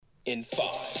In 5,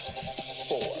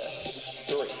 4,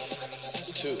 3,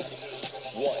 2,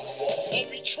 1.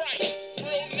 Obi Trice,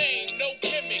 real name, no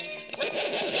gimmicks.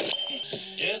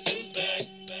 Guess who's back?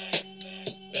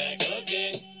 Back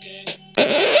again.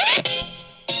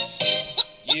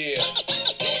 Yeah.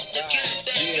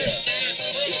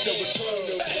 It's the return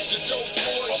of the dope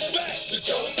boys. The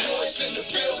dope boys in the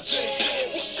building.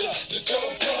 What's up? The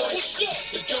dope boys. What's up?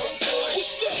 The dope boys.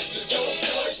 What's up? The dope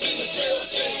boys in the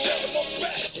building. Tell them I'm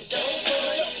back. The dope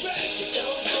boys. The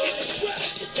dope boys. It's a rap.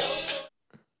 The dope boys.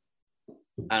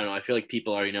 I don't know. I feel like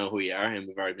people already know who we are, and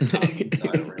we've already been talking. So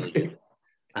I don't really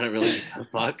give a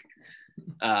fuck.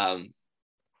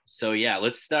 So yeah,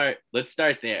 let's start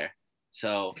there.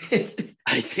 So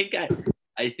I think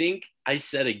I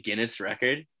set a Guinness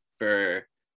record for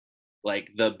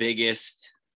like the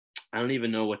biggest, I don't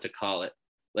even know what to call it,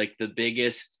 like the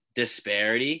biggest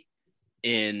disparity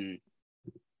in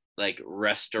like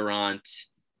restaurant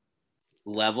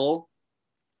level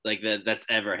like that's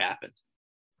ever happened.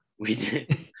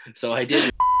 I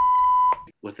did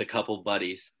with a couple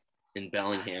buddies in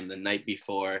Bellingham the night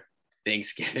before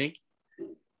Thanksgiving,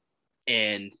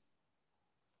 and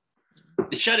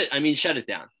shut it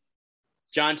down.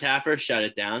 John Taffer shut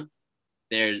it down.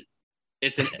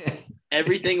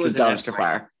 Everything was a dumpster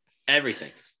fire.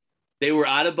 Everything. They were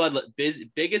out of Bud Light.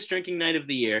 Biggest drinking night of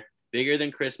the year, bigger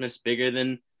than Christmas, bigger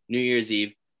than New Year's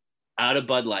Eve. Out of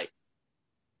Bud Light.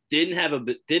 Didn't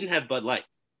have Bud Light.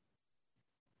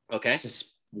 Okay, It's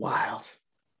just wild.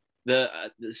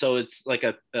 So it's like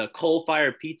a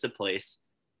coal-fired pizza place.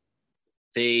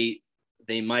 They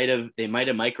might have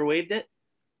microwaved it.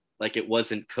 Like it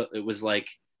wasn't it was like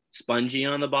spongy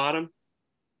on the bottom.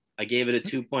 I gave it a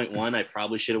 2.1. I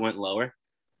probably should have went lower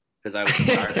because I was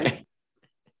starving.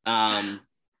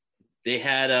 They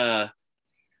had I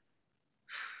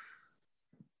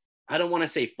don't want to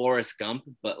say Forrest Gump,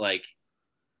 but like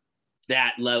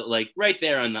that level, like right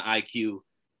there on the IQ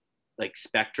like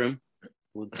spectrum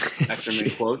in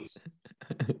quotes.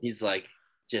 He's like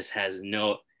just has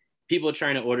no people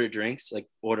trying to order drinks, like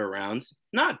order rounds,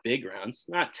 not big rounds,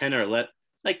 not 10 or 11,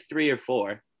 like 3 or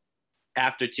 4.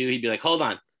 After 2, he'd be like, hold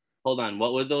on.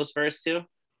 What were those first 2?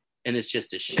 And it's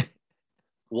just a shit.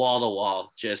 Wall to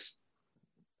wall, just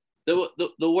the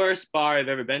worst bar I've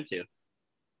ever been to.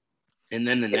 And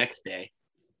then the next day,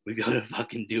 we go to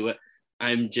fucking do it.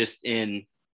 I'm just in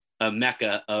a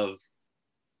mecca of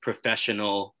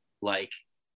professional, like,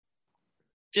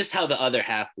 just how the other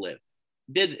half live.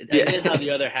 I did how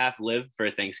the other half lived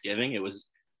for Thanksgiving. It was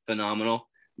phenomenal.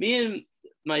 Me and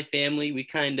my family, we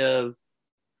kind of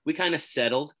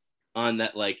settled on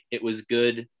that. Like it was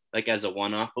good, like as a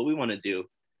one-off, but we want to do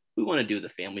the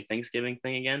family Thanksgiving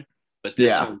thing again. But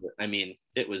this one, I mean,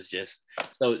 it was just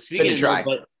so speaking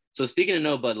of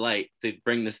no Bud Light, to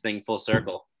bring this thing full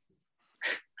circle,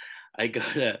 I go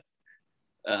to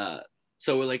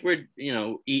so we're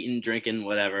eating, drinking,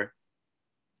 whatever.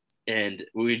 And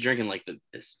we were drinking like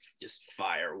this just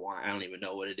fire wine. I don't even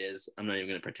know what it is. I'm not even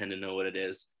going to pretend to know what it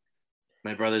is.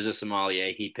 My brother's a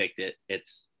sommelier. He picked it.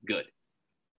 It's good.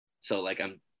 So like I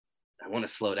want to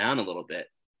slow down a little bit.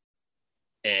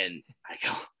 And I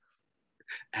go,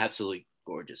 absolutely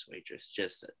gorgeous waitress,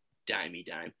 just a dimey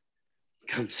dime,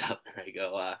 comes up, and I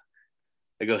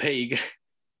go, hey, you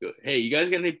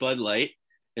guys got any Bud Light?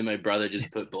 And my brother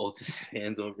just put both his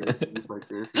hands over his face like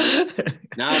this. Like,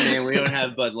 nah, man, we don't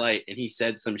have Bud Light. And he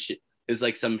said some shit. It's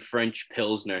like some French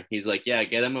Pilsner. He's like, yeah,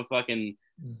 get him a fucking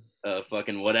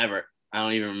whatever. I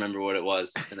don't even remember what it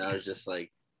was. And I was just like,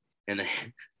 and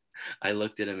I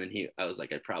looked at him, and I was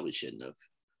like, I probably shouldn't have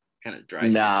kind of dry.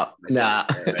 Nah. There,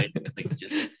 right? Like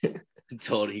just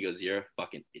told him, he goes, you're a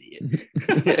fucking idiot.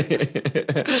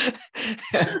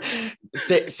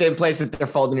 Same place that they're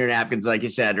folding your napkins, like you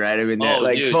said, right? I mean,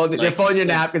 they're folding your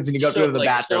napkins and you go to the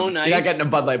bathroom. So nice. You're not getting a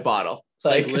Bud Light bottle.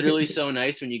 Like literally so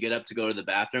nice when you get up to go to the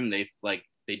bathroom. They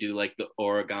do like the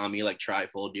origami, like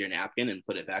tri-fold your napkin and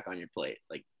put it back on your plate.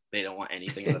 Like they don't want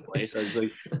anything in the place. I was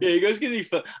like, yeah, you guys get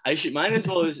any might as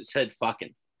well have said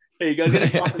fucking. Hey, you guys get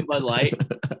any fucking Bud Light?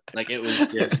 Like it was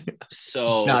just so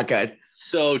it's not good.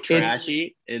 So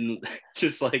trashy and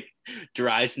just like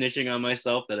dry snitching on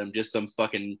myself that I'm just some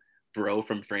fucking bro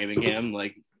from Framingham,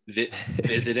 like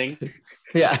visiting.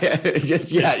 Yeah.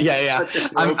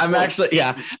 I'm actually,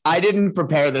 I didn't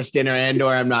prepare this dinner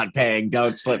or I'm not paying.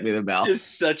 Don't slip me the bill.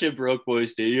 Just such a broke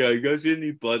boys day. Yeah, you guys get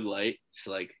any Bud Light? It's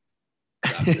like,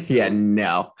 yeah,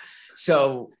 no.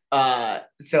 So kind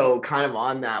of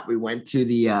on that, we went to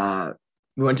the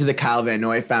Kyle Van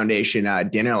Noy Foundation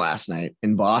dinner last night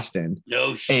in Boston.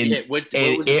 No shit. Where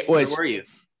were you?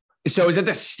 So it was at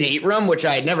the stateroom, which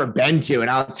I had never been to. And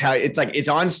I'll tell you, it's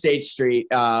on State Street.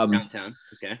 Downtown.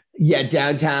 Okay. Yeah,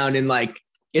 downtown. And like,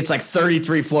 it's like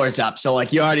 33 floors up. So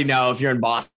like, you already know if you're in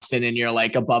Boston and you're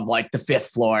like above like the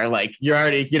 5th floor, like you're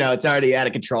already, it's already out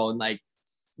of control. And like,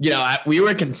 we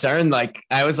were concerned. Like,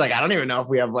 I was like, I don't even know if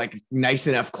we have like nice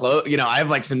enough clothes. I have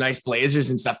like some nice blazers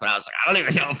and stuff, but I was like, I don't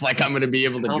even know if like I'm going to be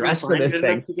able to dress for this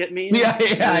thing. To get me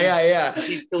yeah.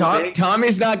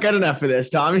 Tommy's not good enough for this.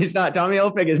 Tommy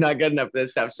Hilfiger is not good enough for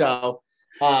this stuff. So,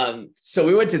 so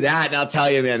we went to that, and I'll tell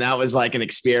you, man, that was like an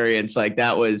experience. Like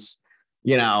that was,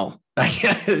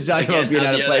 it's talking about being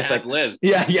at a place like live.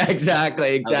 Yeah,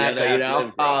 exactly.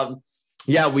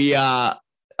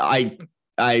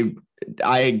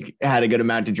 I had a good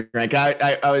amount to drink.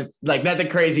 I was like nothing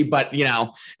crazy, but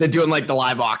they're doing like the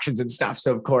live auctions and stuff.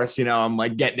 So of course, I'm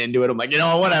like getting into it. I'm like,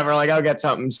 whatever, like I'll get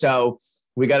something. So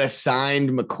we got a signed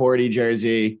McCourty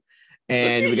jersey,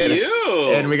 and we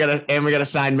got a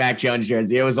signed Mac Jones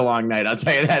jersey. It was a long night. I'll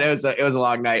tell you that. It was a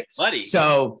long night. Buddy.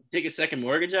 So take a second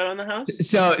mortgage out on the house.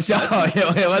 So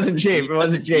it wasn't cheap. It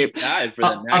wasn't cheap. Dive for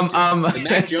the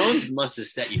Mac Jones must have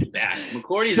set you back.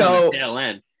 McCourty's on the tail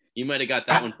end. You might have got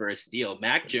that one for a steal.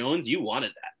 Mac Jones, you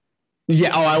wanted that.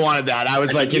 Yeah. Oh, I wanted that. I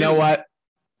was like, you know what?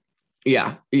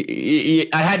 Yeah. I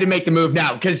had to make the move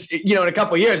now because, in a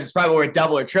couple of years, it's probably worth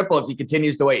double or triple if he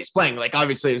continues the way he's playing. Like,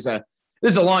 obviously,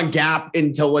 there's a long gap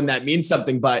until when that means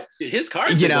something. But dude, his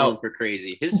cards are going for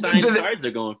crazy. His signed cards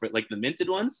are going for like the minted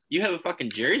ones. You have a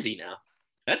fucking jersey now.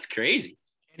 That's crazy.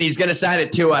 And he's going to sign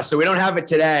it to us. So we don't have it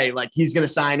today. Like he's going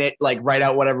to sign it, like write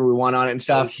out whatever we want on it and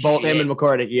stuff. Both him and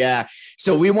McCourty. Yeah.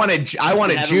 So I wanted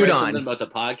Judon. Something about the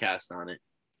podcast on it.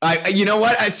 You know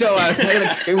what? I was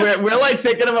thinking, we're like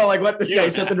thinking about like what to say,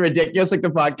 something ridiculous like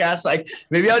the podcast. Like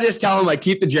maybe I'll just tell him like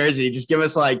keep the jersey, just give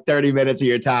us like 30 minutes of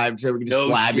your time so we can just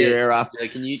blab your ear off.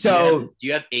 Like, do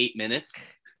you have 8 minutes?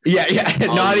 Yeah,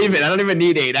 not even. I don't even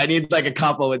need 8. I need like a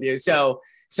couple with you. So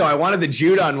I wanted the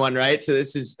Judon one, right? So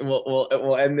this is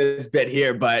we'll end this bit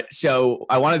here, but so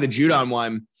I wanted the Judon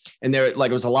one, and there like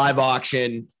it was a live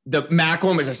auction. The Mac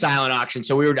one was a silent auction,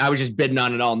 so I was just bidding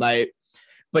on it all night.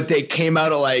 But they came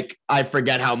out at like I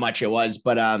forget how much it was,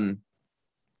 but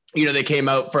they came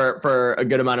out for a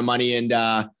good amount of money,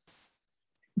 and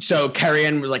so Carrie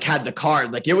Ann like had the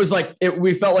card, like it was like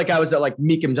we felt like I was at like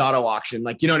Meekham's auto auction,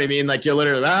 like you know what I mean, like you're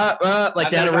literally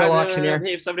like they had a real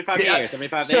auctioneer. 75 yeah. here,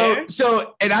 75 so there.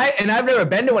 So I've never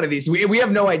been to one of these. We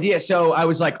have no idea. So I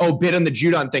was like, oh, bid on the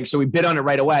Judon thing. So we bid on it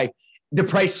right away. The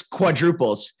price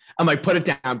quadruples. I'm like, put it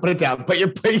down. Put your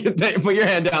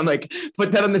hand down. Like,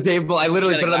 put that on the table. I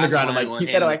literally put it on the ground. I'm like,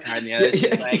 keep that away.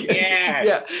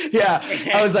 Yeah.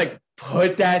 I was like,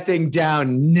 put that thing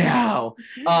down now.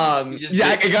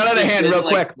 Zach, it got out of hand real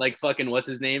quick. Like fucking what's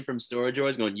his name from Storage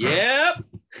Wars going, yep.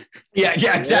 Yeah,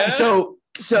 exactly. So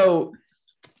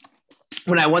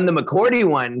when I won the McCourty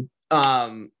one,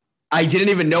 I didn't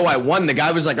even know I won. The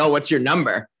guy was like, oh, what's your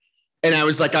number? And I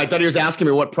was like, I thought he was asking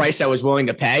me what price I was willing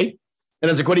to pay. And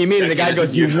I was like, what do you mean? And the guy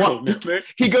goes, you won.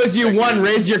 He goes, you won.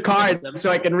 Raise your card so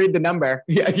I can read the number.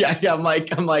 Yeah. I'm like,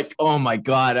 oh my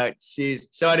God. Jeez.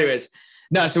 So anyways,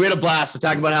 no, so we had a blast. We're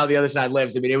talking about how the other side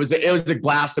lives. I mean, it was a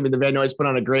blast. I mean, the Van Noys put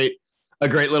on a great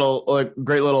little,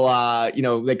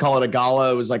 they call it a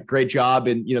gala. It was like great job.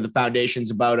 And, the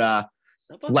foundation's about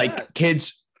like that?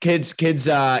 kids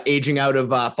aging out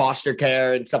of foster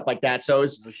care and stuff like that. So it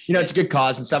was, it's a good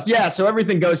cause and stuff. Yeah. So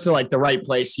everything goes to like the right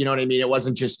place. You know what I mean? It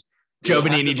wasn't just Joe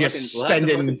Benini just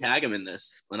spending. We'll tag him in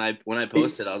this when I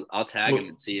post it. I'll tag him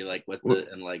and see like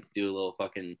and like do a little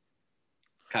fucking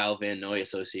Kyle Van Noy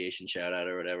Association shout out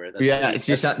or whatever. That's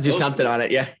do something on it.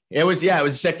 Yeah, it was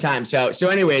a sick time. So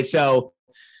anyway, so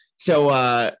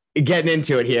getting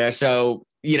into it here. So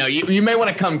you may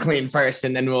want to come clean first,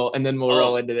 and then we'll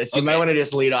roll into this. You might want to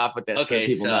just lead off with this.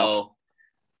 Okay, so know.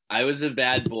 I was a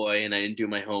bad boy and I didn't do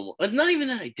my homework. It's not even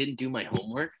that I didn't do my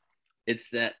homework.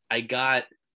 It's that I got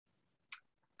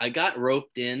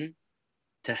roped in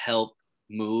to help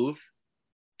move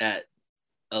at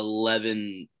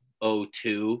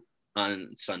 11:02 on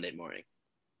Sunday morning.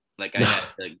 Like I had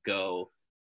to go.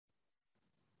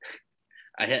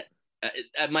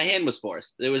 My hand was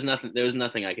forced. There was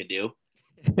nothing I could do.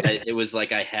 It was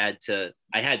like I had to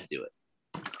do it.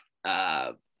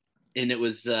 And it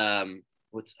was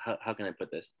how can I put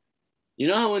this? You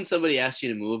know how when somebody asks you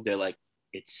to move, they're like,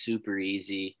 it's super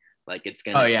easy. Like it's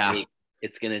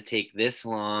gonna take this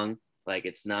long. Like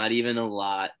it's not even a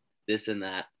lot, this and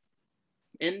that.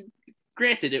 And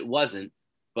granted, it wasn't,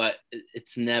 but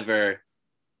it's never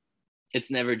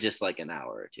just like an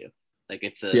hour or two. Like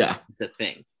it's a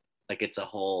thing. Like it's a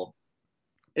whole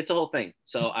thing.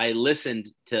 So I listened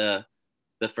to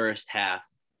the first half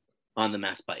on the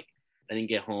Mass Pike. I didn't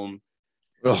get home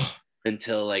Ugh.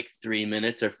 until like 3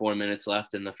 minutes or 4 minutes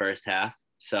left in the first half.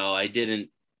 So I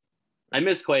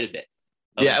missed quite a bit.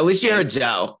 Yeah, at least you heard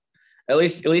Zoe. At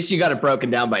least you got it broken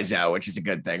down by Zoe, which is a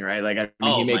good thing, right? Like, I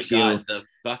mean, he makes you the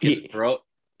fucking throw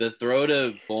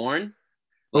to Bourne,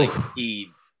 like Oof. he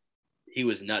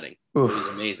was nutting. Oof. It was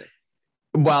amazing.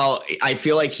 Well, I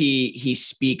feel like he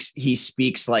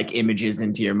speaks like images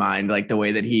into your mind, like the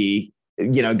way that he,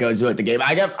 goes about the game.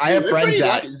 I have friends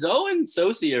that Zoe and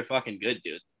Sosi are fucking good,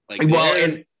 dude. Like,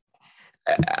 and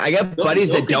I got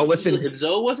buddies that don't listen. If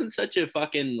Zoe wasn't such a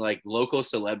fucking like local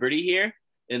celebrity here,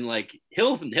 and like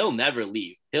he'll never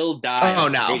leave. He'll die. Oh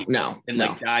no, and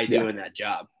like die doing that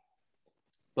job.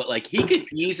 But like he could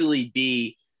easily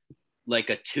be like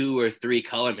a 2 or 3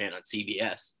 color man on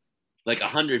CBS, like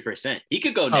 100%. He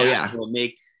could go national and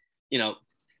make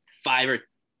 5 or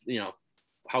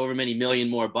however many million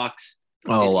more bucks.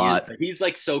 Oh, a lot. He's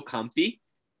like so comfy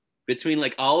between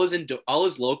like all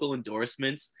his local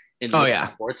endorsements and what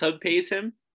the Sports Hub pays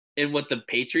him and what the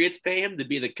Patriots pay him to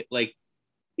be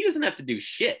he doesn't have to do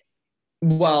shit.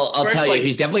 Well, I'll tell you,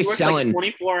 he's definitely selling like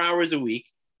 24 hours a week.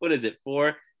 What is it?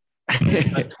 20?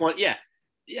 Yeah.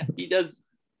 He does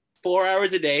 4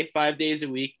 hours a day, 5 days a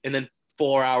week, and then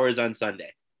 4 hours on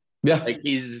Sunday. Yeah, like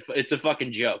it's a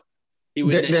fucking joke.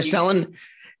 They're selling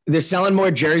more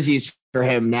jerseys for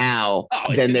him now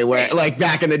than they were like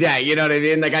back in the day. You know what I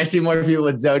mean? Like I see more people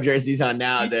with Zoe jerseys on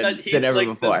now than ever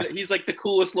before. He's like the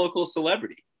coolest local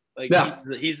celebrity. Like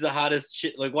he's the hottest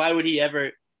shit. Like why would he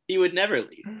ever? He would never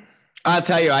leave. I'll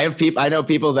tell you, I know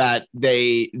people that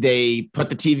they put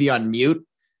the TV on mute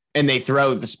and they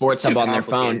throw the Sports Hub on their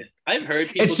phone. I've heard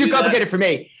people it's too complicated for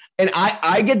me, and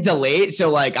I get delayed. So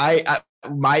like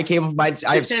my cable, I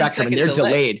have Spectrum, and they're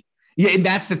delayed. Yeah, and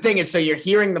that's the thing is, so you're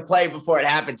hearing the play before it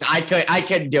happens. I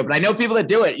couldn't do it, but I know people that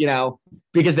do it,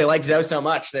 because they like Zoe so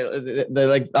much. They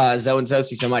like Zoe and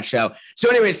Sosi so much. So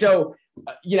anyway,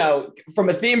 from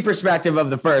a theme perspective of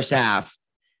the first half,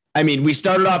 I mean, we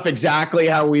started off exactly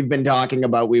how we've been talking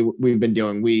about. We've been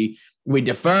doing. We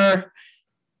defer.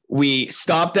 We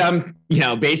stop them,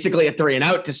 basically at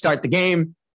 3-and-out to start the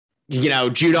game.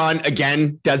 Judon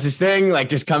again does his thing, like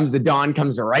just the Don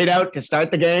comes right out to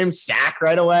start the game, sack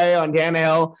right away on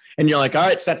Tannehill. And you're like, all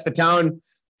right, sets the tone,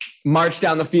 march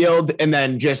down the field. And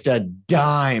then just a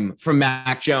dime from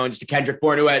Mac Jones to Kendrick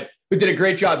Bourne, who did a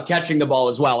great job catching the ball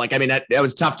as well. Like, I mean, that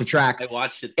was tough to track. I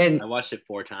watched it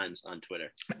 4 times on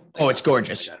Twitter. Oh, it's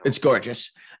gorgeous. It's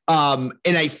gorgeous. And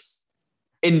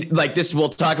like this, we'll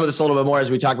talk about this a little bit more as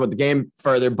we talk about the game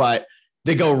further, but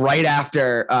they go right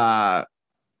after,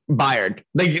 Bayard.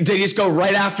 They just go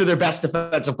right after their best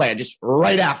defensive player, just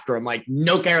right after him, like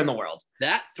no care in the world.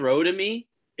 That throw to me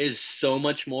is so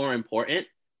much more important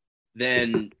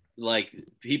than like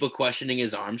people questioning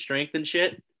his arm strength and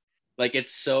shit. Like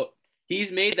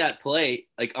he's made that play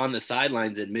like on the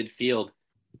sidelines in midfield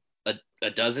a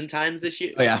dozen times this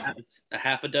year. Oh, yeah. A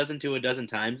half a dozen to a dozen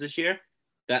times this year.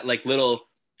 That like little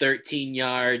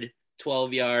 13-yard,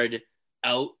 12-yard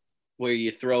out where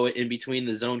you throw it in between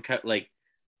the zone cut, like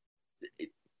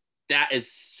that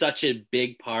is such a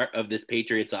big part of this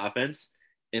Patriots offense.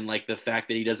 And like the fact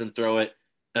that he doesn't throw it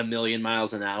a million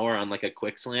miles an hour on like a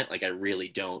quick slant, like I really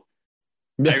don't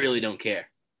care.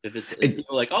 If people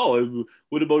are like, oh,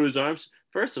 what about his arms?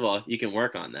 First of all, you can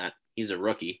work on that. He's a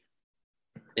rookie.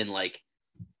 And like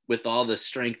with all the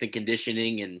strength and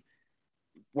conditioning and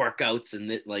workouts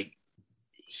and it, like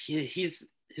his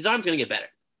arm's going to get better.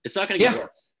 It's not going to get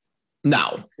worse.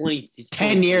 No,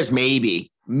 10 years,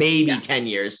 maybe 10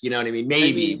 years. You know what I mean?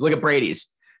 Maybe. Look at Brady's.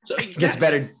 So it gets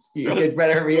better. You get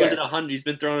better every year. 100. He's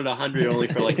been throwing it 100 only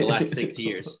for like the last 6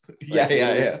 years. Like,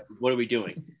 yeah. What are we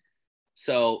doing?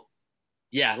 So,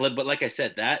 yeah, but like I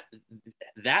said,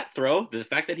 that throw, the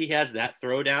fact that he has that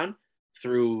throw down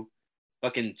through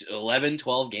fucking 11,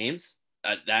 12 games,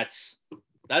 that's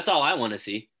all I want to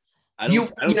see.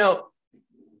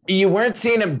 You weren't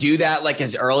seeing him do that like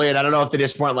as early, and I don't know if they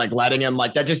just weren't like letting him.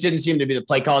 Like that just didn't seem to be the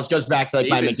play calls. Goes back to like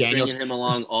Mike McDaniel stringing him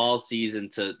along all season.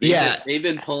 They've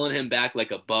been pulling him back like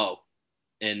a bow,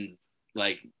 and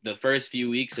like the first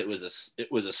few weeks it was a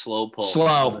slow pull,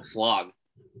 a slog.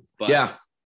 But yeah,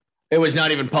 it was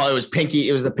not even pull. It was pinky.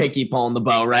 It was the pinky pulling the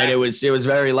bow, right? It was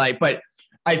very light, but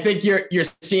I think you're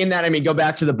seeing that. I mean, go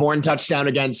back to the Bourne touchdown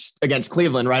against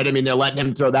Cleveland, right? I mean, they're letting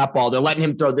him throw that ball. They're letting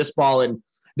him throw this ball, and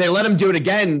they let him do it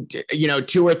again,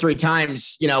 2 or 3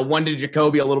 times, one to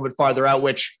Jacoby a little bit farther out,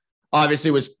 which obviously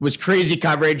was crazy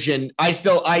coverage. And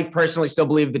I personally still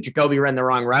believe that Jacoby ran the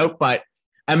wrong route, but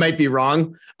I might be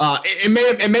wrong.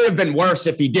 It may have been worse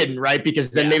if he didn't, right?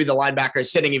 Because then maybe the linebacker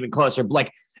is sitting even closer.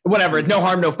 Like whatever, no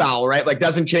harm, no foul, right? Like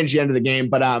doesn't change the end of the game.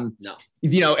 But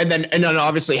No. and then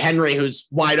obviously Henry, who's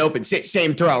wide open,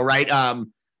 same throw, right?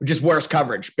 Just worse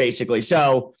coverage, basically.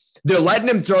 So they're letting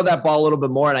him throw that ball a little bit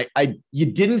more. And you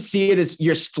didn't see it as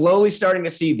you're slowly starting to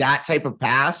see that type of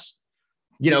pass,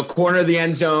 corner of the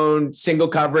end zone, single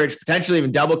coverage, potentially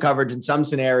even double coverage in some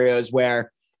scenarios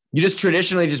where you just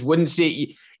traditionally just wouldn't see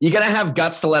it. You got to have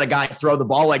guts to let a guy throw the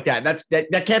ball like that.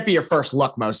 That can't be your first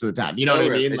look most of the time. You know what I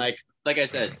mean? Like I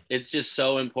said, it's just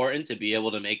so important to be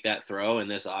able to make that throw in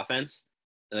this offense.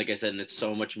 Like I said, and it's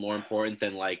so much more important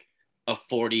than like a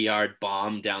 40-yard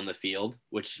bomb down the field,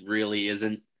 which really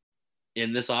isn't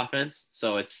in this offense.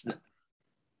 So it's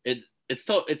fine. It's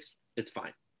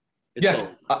fine.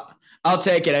 I'll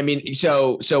take it. I mean,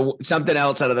 so something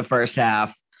else out of the first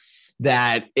half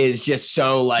that is just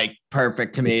so like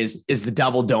perfect to me is the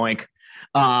double doink.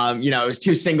 It was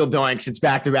 2 single doinks. It's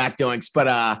back-to-back doinks,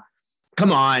 but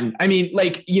come on. I mean,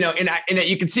 like, and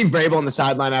you can see Vrabel on the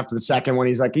sideline after the second one.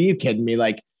 He's like, are you kidding me?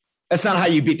 Like, that's not how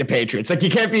you beat the Patriots. Like, you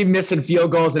can't be missing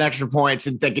field goals and extra points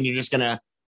and thinking you're going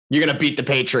to beat the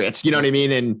Patriots. You know what I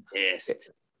mean? And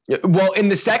well, in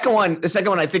the second one,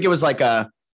 I think it was like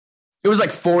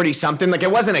 40 something. Like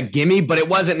it wasn't a gimme, but it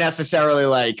wasn't necessarily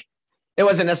like he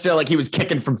was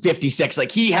kicking from 56.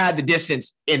 Like he had the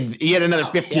distance and he had another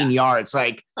 15 yards.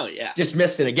 Like, just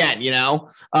missed it again,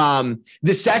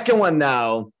 The second one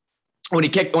though, when he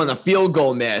kicked on the field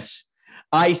goal miss,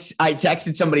 I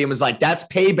texted somebody and was like, that's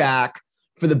payback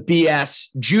for the BS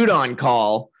Judon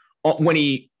call when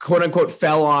he quote unquote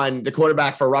fell on the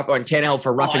quarterback on Tannehill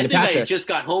for roughing the passer. I just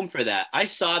got home for that. I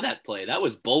saw that play. That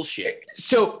was bullshit.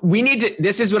 So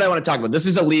this is what I want to talk about. This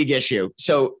is a league issue.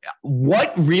 So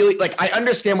what really, like, I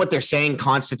understand what they're saying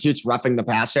constitutes roughing the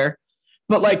passer,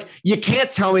 but like, you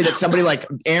can't tell me that somebody like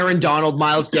Aaron Donald,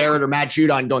 Myles Garrett, or Matt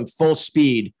Judon going full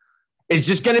speed is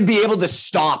just going to be able to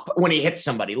stop when he hits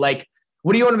somebody. Like,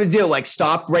 what do you want him to do? Like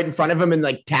stop right in front of him and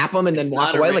like tap him and then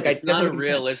walk away? Like it's not a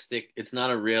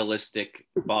realistic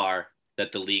bar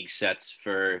that the league sets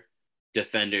for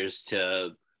defenders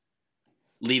to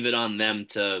leave it on them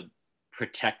to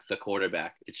protect the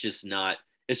quarterback. It's just not.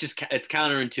 It's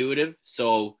counterintuitive.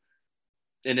 So,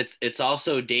 and it's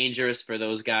also dangerous for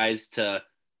those guys to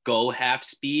go half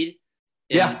speed.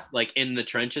 Like in the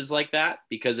trenches like that,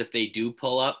 because if they do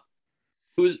pull up,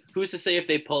 who's to say if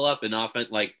they pull up an offense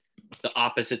like the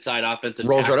opposite side offensive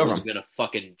rolls tackle right over is going to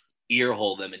fucking ear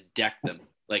hole them and deck them.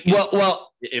 Like,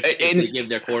 if they give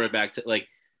their quarterback to like,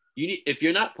 if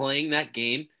you're not playing that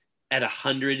game at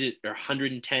 100 or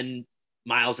 110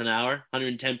 miles an hour,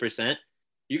 110%,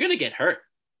 you're going to get hurt.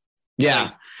 Yeah.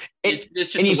 Like, it's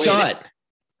just and you saw it.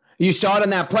 You saw it in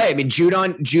that play. I mean,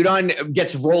 Judon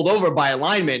gets rolled over by a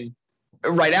lineman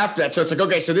right after that. So it's like,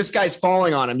 okay, so this guy's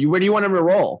falling on him. Where do you want him to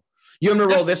roll? You want him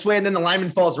to roll this way, and then the lineman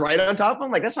falls right on top of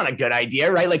him? Like, that's not a good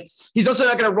idea, right? Like, he's also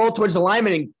not going to roll towards the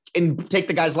lineman and take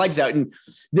the guy's legs out. And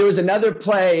there was another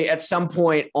play at some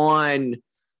point on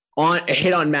a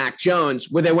hit on Mac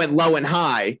Jones where they went low and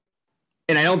high,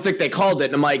 and I don't think they called it.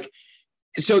 And I'm like,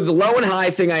 so the low and high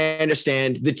thing I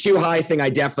understand, the too high thing I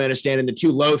definitely understand, and the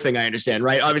too low thing I understand,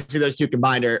 right? Obviously, those two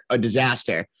combined are a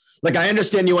disaster. Like, I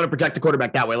understand you want to protect the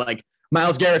quarterback that way. Like,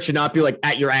 Myles Garrett should not be like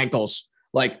at your ankles,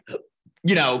 like,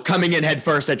 coming in head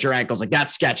first at your ankles. Like,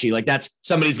 that's sketchy. Like, that's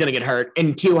somebody's going to get hurt.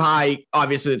 And too high,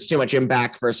 obviously, it's too much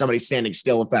impact for somebody standing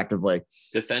still effectively.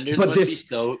 Defenders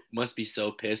must be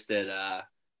so pissed at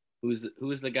who's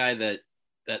the guy that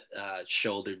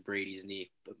shouldered Brady's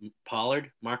knee?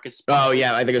 Marcus Pollard? Oh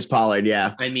yeah, I think it was Pollard.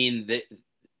 Yeah. I mean,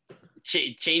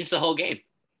 changed the whole game.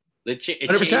 It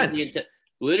 100%.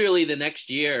 Literally the next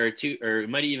year or two, or it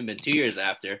might have even been 2 years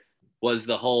after, was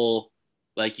the whole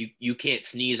like you can't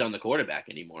sneeze on the quarterback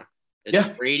anymore.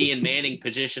 Brady and Manning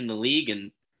position the league,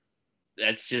 and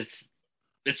it's just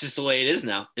the way it is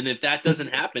now. And if that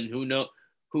doesn't happen,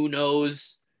 who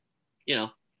knows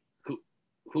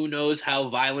how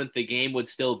violent the game would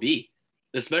still be,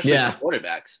 especially for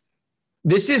quarterbacks.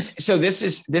 This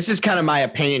is kind of my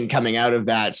opinion coming out of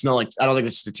that. It's not like, I don't think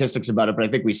there's statistics about it, but I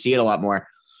think we see it a lot more.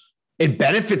 It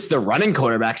benefits the running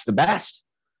quarterbacks the best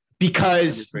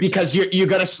because you're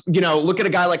going to, look at a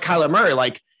guy like Kyler Murray.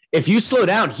 Like, if you slow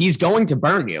down, he's going to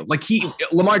burn you. Like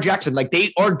Lamar Jackson, like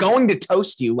they are going to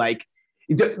toast you. Like,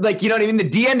 you know what I mean? The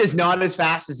D end is not as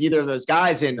fast as either of those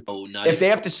guys. And if they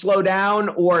have to slow down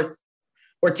or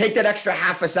take that extra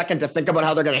half a second to think about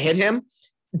how they're going to hit him,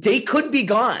 they could be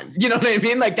gone. You know what I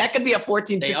mean? Like, that could be a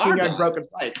 14, 15-yard broken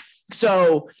play.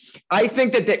 So I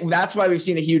think that's why we've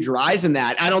seen a huge rise in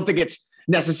that. I don't think it's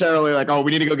necessarily like, oh,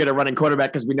 we need to go get a running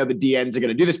quarterback because we know the DNs are going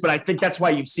to do this. But I think that's why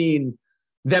you've seen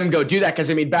them go do that.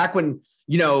 Because, I mean, back when,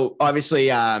 obviously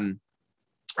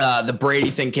the Brady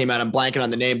thing came out. I'm blanking on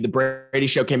the name. The Brady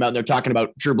show came out and they're talking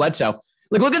about Drew Bledsoe.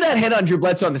 Like, look at that hit on Drew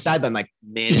Bledsoe on the sideline. Like,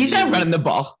 he's not running the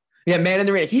ball. Yeah, man in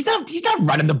the arena. He's not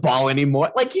running the ball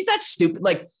anymore. Like, he's not stupid.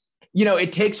 Like,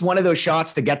 it takes one of those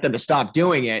shots to get them to stop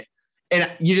doing it. And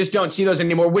you just don't see those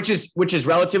anymore, which is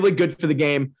relatively good for the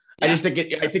game. Yeah. I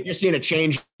think you're seeing a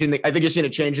change in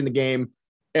the game,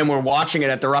 and we're watching it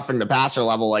at the roughing the passer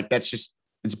level. Like, it's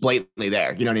blatantly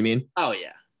there. You know what I mean? Oh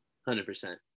yeah,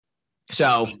 100%.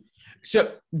 So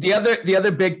the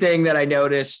other big thing that I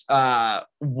noticed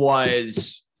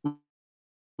was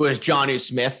Jonnu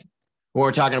Smith. When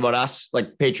we're talking about us,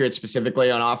 like Patriots specifically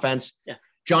on offense. Yeah.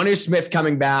 Jonnu Smith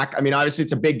coming back. I mean, obviously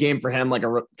it's a big game for him, like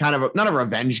not a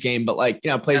revenge game, but like,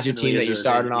 plays your team that you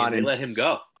started on. They let him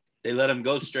go. They let him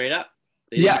go straight up.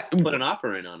 They put an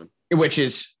offer in on him. Which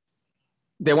is,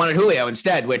 they wanted Julio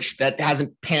instead, which that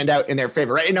hasn't panned out in their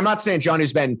favor, right? And I'm not saying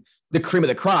Jonnu's been the cream of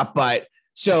the crop, but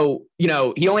so, he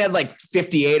only had like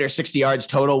 58 or 60 yards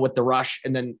total with the rush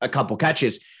and then a couple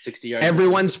catches. 60 yards.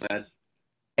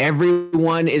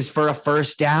 Everyone is for a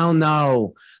first down,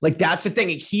 though. Like, that's the thing.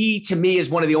 He, to me, is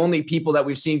one of the only people that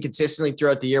we've seen consistently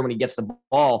throughout the year when he gets the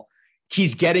ball.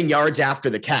 He's getting yards after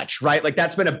the catch, right? Like,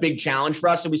 that's been a big challenge for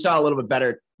us, and we saw a little bit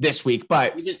better this week.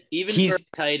 But even for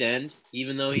a tight end,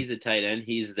 even though he's a tight end,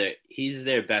 he's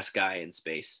their best guy in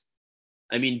space.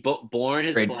 I mean, Bourne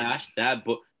has flashed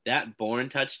that Bourne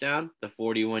touchdown, the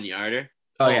 41-yarder.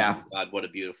 Oh yeah, God, what a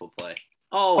beautiful play.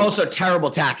 Oh, also terrible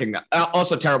tackling,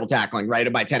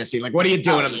 right, by Tennessee. Like, what are you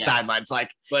doing on the sidelines? Like,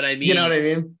 but I mean, you know what I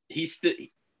mean?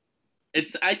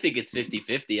 I think it's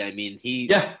 50-50. I mean, he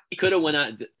could have went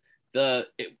out.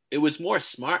 It was more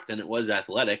smart than it was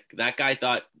athletic. That guy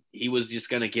thought he was just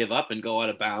going to give up and go out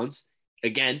of bounds.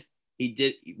 Again,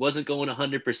 he wasn't going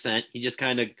 100%. He just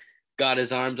kind of got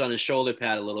his arms on his shoulder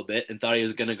pad a little bit and thought he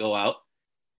was going to go out.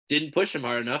 Didn't push him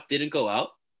hard enough. Didn't go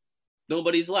out.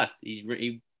 Nobody's left.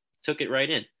 He took it right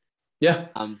in. Yeah.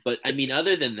 But I mean,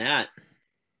 other than that,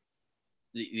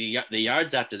 the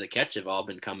yards after the catch have all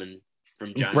been coming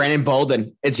from John. Brandon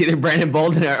Bolden. It's either Brandon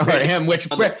Bolden or him. Which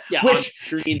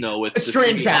screen though with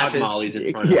screen passes.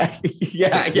 In front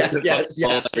Yes.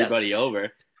 Everybody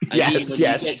over. I mean, when you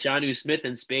get Jonnu Smith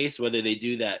in space, whether they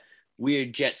do that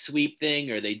weird jet sweep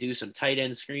thing or they do some tight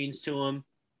end screens to him,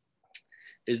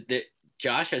 is that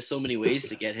Josh has so many ways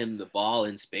to get him the ball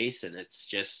in space, and it's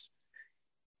just.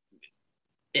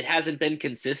 It hasn't been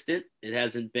consistent. It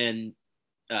hasn't been,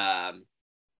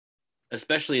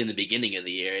 especially in the beginning of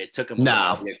the year. It took him a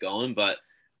while to get going. But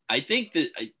I think that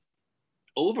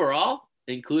overall,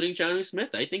 including Jonnu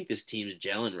Smith, I think this team's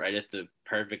gelling right at the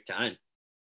perfect time.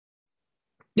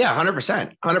 Yeah,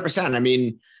 100%. 100%. I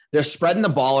mean, they're spreading the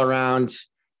ball around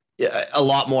a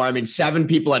lot more. I mean, 7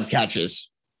 people had catches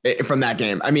from that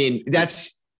game. I mean,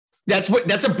 that's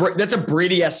a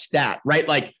Brady-esque stat, right?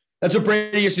 Like, that's what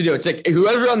Brady used to do. It's like,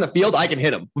 whoever's on the field, I can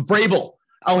hit him. Vrabel.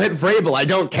 I'll hit Vrabel. I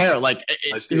don't care. Like,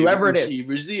 it's whoever it is.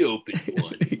 Receiver's the open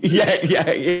one.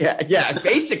 Yeah.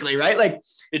 Basically, right? Like,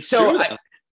 it's so.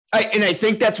 I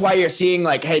think that's why you're seeing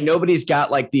like, hey, nobody's got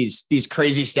like these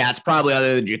crazy stats, probably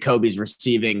other than Jacoby's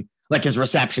receiving. Like, his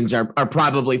receptions are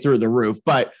probably through the roof.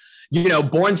 But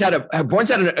Bourne's had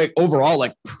an overall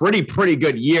like pretty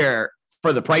good year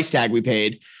for the price tag we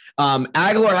paid.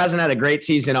 Aguilar hasn't had a great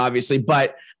season, obviously,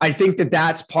 but I think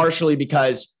that's partially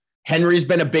because Henry's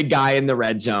been a big guy in the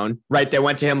red zone, right? They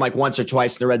went to him like once or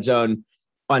twice in the red zone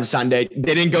on Sunday.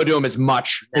 They didn't go to him as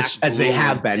much as they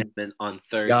have been on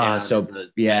third down.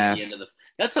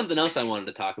 That's something else I wanted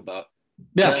to talk about.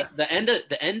 Yeah, the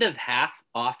end of half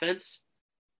offense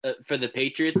for the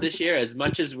Patriots this year. As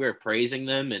much as we're praising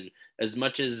them and as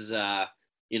much as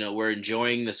we're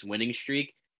enjoying this winning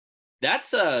streak,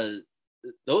 those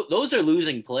are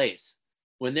losing plays.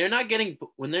 When they're not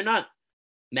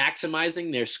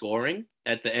maximizing their scoring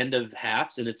at the end of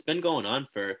halves, and it's been going on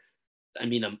for,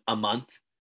 a month.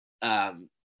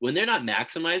 When they're not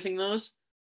maximizing those,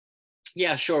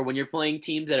 yeah, sure. When you're playing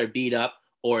teams that are beat up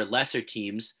or lesser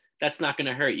teams, that's not going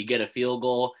to hurt. You get a field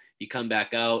goal, you come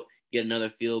back out, get another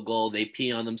field goal, they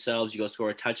pee on themselves, you go score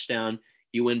a touchdown,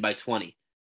 you win by 20.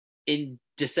 In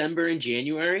December and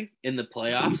January in the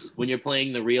playoffs, when you're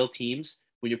playing the real teams,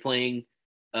 when you're playing,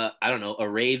 a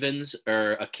Ravens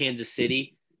or a Kansas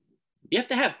City, you have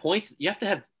to have points. You have to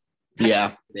have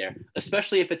there,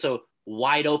 especially if it's a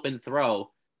wide open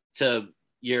throw to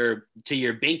your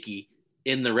binky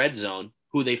in the red zone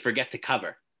who they forget to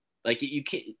cover. Like, you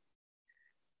can't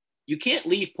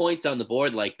leave points on the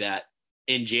board like that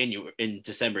in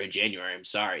December and January. I'm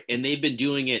sorry. And they've been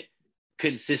doing it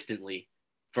consistently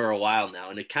for a while now.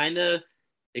 And it kind of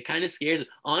scares.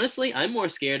 Honestly, I'm more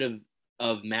scared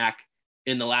of Mac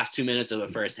in the last 2 minutes of a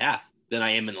first half than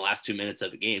I am in the last 2 minutes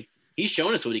of a game. He's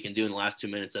shown us what he can do in the last 2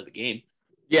 minutes of a game.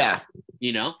 Yeah.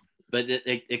 But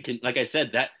it can, like I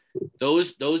said, that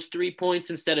those 3 points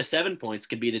instead of 7 points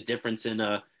could be the difference in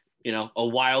a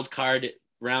wild card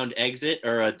round exit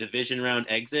or a division round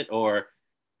exit or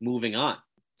moving on.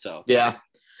 So yeah,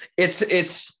 it's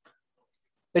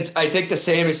I think the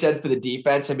same is said for the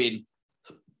defense. I mean,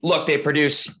 look, they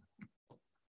produce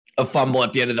a fumble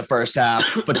at the end of the first half,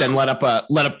 but then let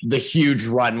up the huge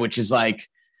run, which is like,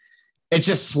 it's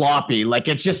just sloppy. Like,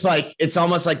 it's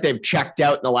almost like they've checked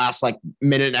out in the last like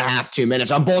minute and a half, 2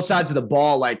 minutes on both sides of the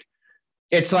ball. Like,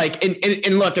 it's like,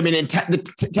 and look, I mean,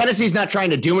 Tennessee's not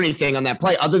trying to do anything on that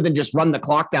play other than just run the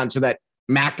clock down so that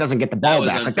Mac doesn't get the ball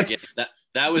back. Like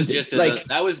that was just like,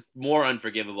 that was more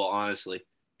unforgivable, honestly.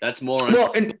 That's more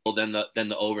unforgivable than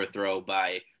the overthrow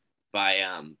by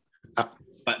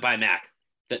Mac.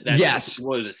 Yes.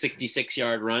 What was it,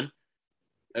 66-yard run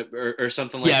or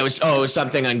something like that? Yeah, it was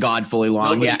something ungodfully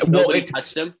long. Nobody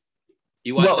touched him.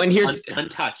 And here's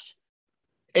untouched.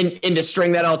 And to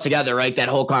string that all together, right? That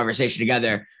whole conversation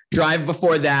together. Drive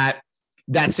before that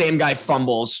same guy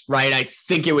fumbles, right? I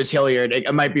think it was Hilliard.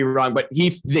 I might be wrong, but they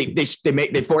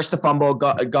force the fumble.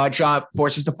 Godshot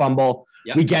forces the fumble.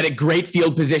 Yep. We get a great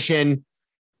field position.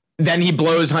 Then he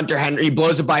blows Hunter Henry. He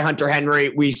blows it by Hunter Henry.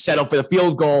 We settle for the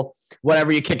field goal.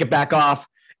 Whatever, you kick it back off.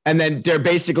 And then they're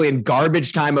basically in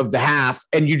garbage time of the half,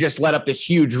 and you just let up this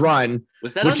huge run.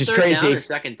 Was that which on is third crazy. Down or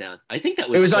second down? I think that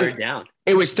was third down.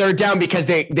 It was third down because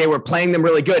they were playing them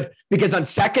really good. Because on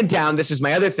second down, this is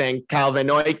my other thing. Kyle Van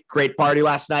Noy, great party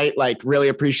last night. Like, really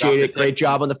appreciate it. Great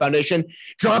job on the foundation.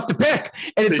 Dropped the pick.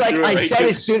 And it's like I said,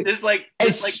 as soon just like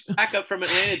backup from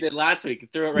Atlanta did last week.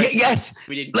 Threw it right. Yes.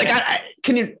 We didn't like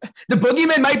the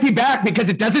boogeyman might be back because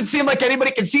it doesn't seem like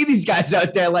anybody can see these guys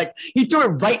out there. Like, he threw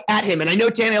it right at him. And I know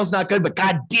Tannehill's not good, but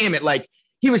God damn it. Like,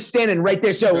 he was standing right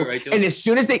there. So, and as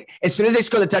soon as they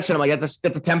score the touchdown, I'm like, that's a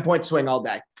 10-point swing all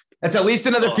day. That's at least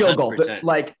another field goal.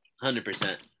 Like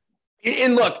 100%.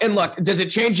 And look, does it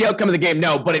change the outcome of the game?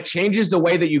 No, but it changes the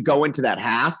way that you go into that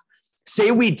half. Say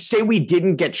we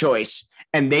didn't get choice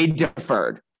and they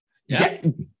deferred. Yeah.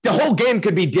 The whole game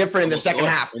could be different in the second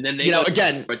half. And then they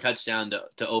again for a touchdown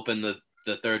to open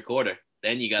the third quarter.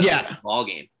 Then you got a ball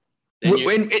game. Then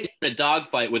you're in a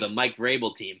dogfight with a Mike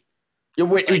Vrabel team.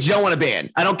 Which you don't want to be in.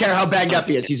 I don't care how banged up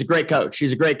he is. He's a great coach.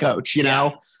 He's a great coach, you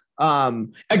know?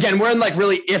 Again, we're in like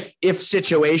really if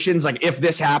situations, like if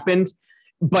this happened.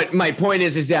 But my point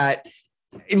is that,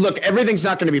 look, everything's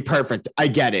not going to be perfect. I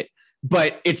get it.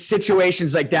 But it's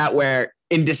situations like that where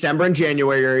in December and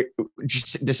January,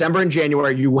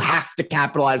 you have to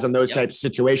capitalize on those types of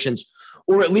situations,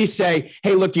 or at least say,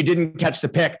 hey, look, you didn't catch the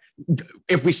pick.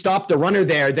 If we stop the runner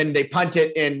there, then they punt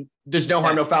it and there's no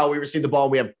harm, no foul. We receive the ball.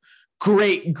 We have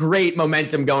great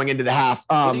momentum going into the half.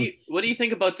 What do you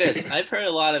think about this? I've heard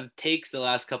a lot of takes the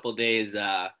last couple of days.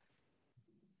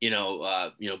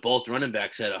 Both running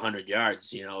backs had 100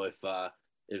 yards.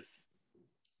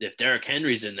 If Derrick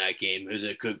Henry's in that game,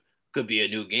 there could be a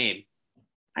new game.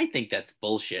 I think that's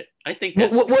bullshit. I think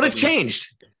that's what have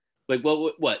changed. Like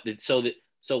what?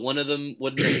 So one of them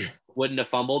wouldn't have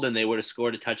fumbled and they would have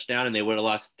scored a touchdown and they would have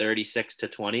lost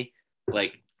 36-20.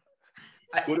 Like,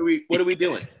 what are we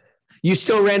doing? You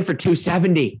still ran for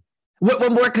 270.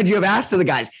 What more could you have asked of the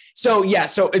guys? So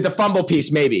the fumble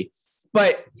piece maybe,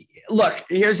 but look,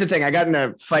 here's the thing. I got in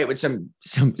a fight with some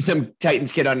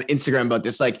Titans kid on Instagram about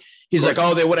this. Like, he's like,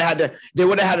 oh, they would have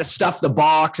had to stuff the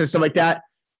box and stuff like that.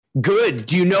 Good.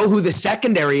 Do you know who the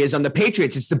secondary is on the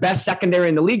Patriots? It's the best secondary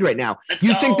in the league right now.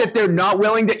 You think that they're not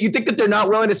willing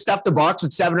to stuff the box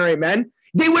with 7 or 8 men?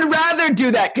 They would rather do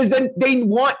that because then they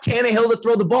want Tannehill to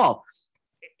throw the ball.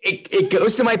 It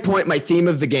goes to my point, my theme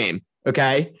of the game.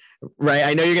 Okay. Right.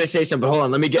 I know you're going to say something, but hold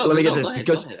on. Let me get this.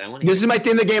 This is my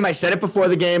theme of the game. I said it before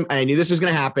the game and I knew this was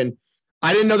going to happen.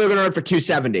 I didn't know they were going to run for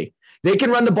 270. They can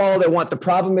run the ball they want. The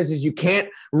problem is you can't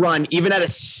run even at a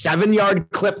 7-yard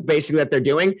clip, basically, that they're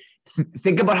doing.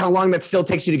 Think about how long that still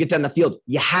takes you to get down the field.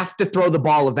 You have to throw the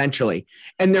ball eventually.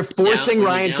 And they're forcing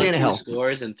Ryan Tannehill. 2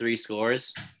 scores and 3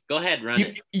 scores. Go ahead, run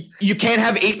it. You can't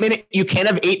have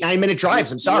 8-9-minute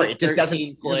drives. I'm sorry. It just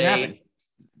doesn't happen.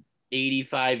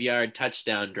 85-yard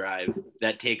touchdown drive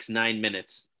that takes 9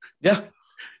 minutes. Yeah.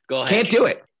 Go ahead. Can't do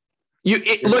it.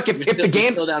 Look, if the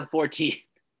game still down 14.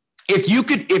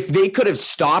 If they could have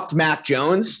stopped Mac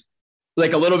Jones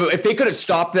like a little bit, if they could have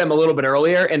stopped them a little bit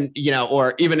earlier and,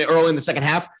 or even early in the second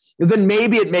half, then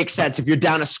maybe it makes sense if you're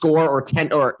down a score or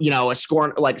 10 or, a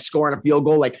score, like scoring a field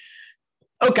goal, like,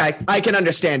 okay, I can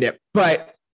understand it.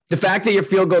 But the fact that your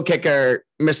field goal kicker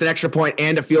missed an extra point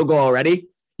and a field goal already,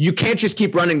 you can't just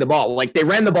keep running the ball. Like they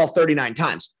ran the ball 39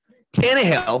 times.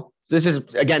 Tannehill, this is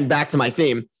again back to my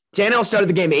theme. Tannehill started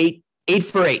the game 8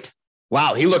 for 8.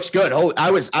 Wow, he looks good. I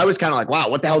was kind of like, wow,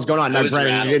 what the hell's going on? I was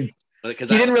rattled. He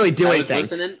didn't really do I anything. I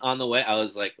was listening on the way. I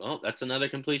was like, oh, that's another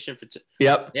completion for.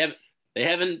 Yep. They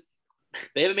haven't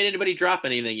made anybody drop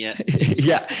anything yet.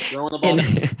 Yeah. Throwing the ball.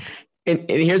 And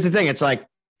here's the thing. It's like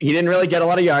he didn't really get a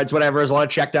lot of yards, whatever. There's a lot of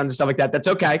checkdowns and stuff like that. That's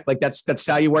okay. Like that's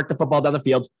how you work the football down the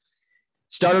field.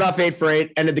 Started off 8 for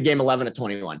 8, ended the game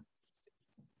 11-21.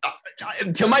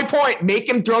 To my point, make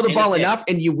him throw the ball enough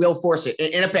and you will force it.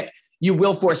 In a pick, you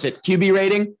will force it. QB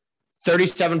rating,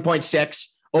 37.6.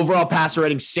 Overall passer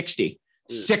rating, 60.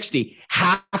 60.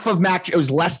 Half of Mac. It was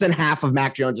less than half of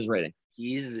Mac Jones's rating.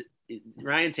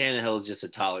 Ryan Tannehill is just a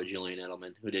taller Julian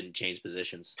Edelman who didn't change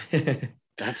positions.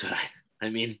 That's what I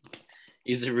mean.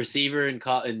 He's a receiver in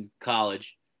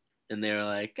college, and they're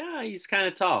like, he's kind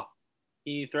of tall.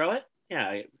 Can you throw it?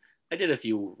 Yeah, I did a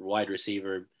few wide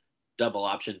receiver double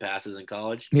option passes in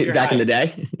college. Back in the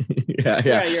day.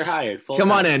 Yeah, you're hired.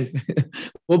 Come on in.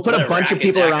 We'll put a bunch of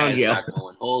people around you.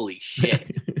 Holy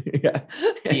shit. Yeah.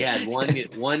 He had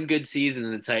one good season,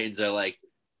 and the Titans are like,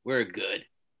 we're good.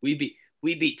 We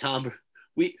beat Tom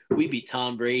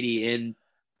Brady in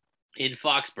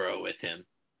Foxborough with him.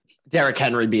 Derrick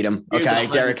Henry beat him. Okay,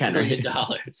 Derrick Henry.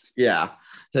 Yeah,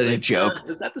 that's a joke.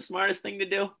 Is that the smartest thing to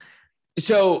do?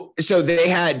 So they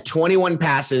had 21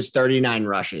 passes, 39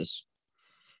 rushes.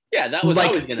 Yeah, that was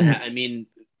always going to happen. I mean,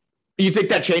 you think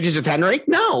that changes with Henry?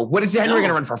 No. What is Henry going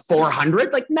to run for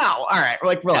 400? Like, no. All right,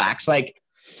 like relax. Yeah. Like,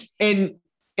 and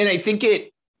I think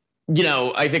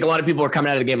I think a lot of people are coming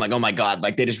out of the game like, oh my God,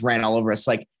 like they just ran all over us.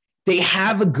 Like they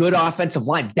have a good offensive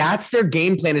line. That's their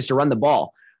game plan, is to run the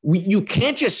ball. You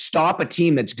can't just stop a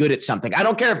team that's good at something. I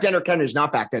don't care if Derrick Henry is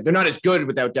not back there. They're not as good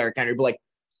without Derrick Henry, but like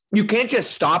you can't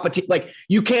just stop a team. Like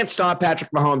you can't stop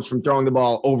Patrick Mahomes from throwing the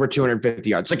ball over 250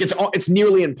 yards. Like it's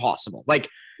nearly impossible. Like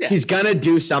he's going to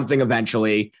do something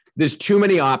eventually. There's too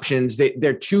many options.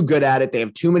 They're too good at it. They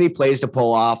have too many plays to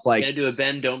pull off. Like do a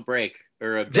bend, don't break,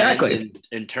 or a bend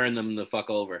and turn them the fuck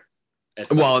over.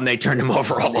 And they turned him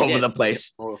over all over the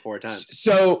place. Over 4 times.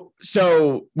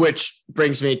 So, which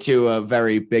brings me to a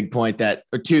very big point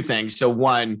or two things. So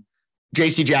one,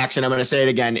 JC Jackson, I'm going to say it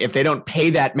again. If they don't pay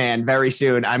that man very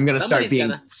soon, I'm going to start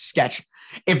being sketch.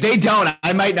 If they don't,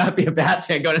 I might not be a Pats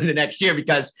fan going into next year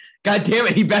because God damn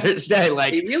it, he better stay.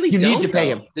 Like they really need to pay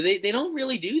him. They don't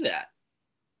really do that.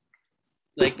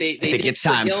 Like they think it's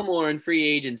time. Gilmore in free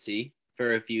agency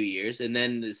for a few years, and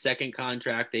then the second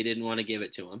contract they didn't want to give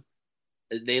it to him.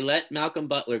 They let Malcolm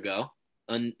Butler go.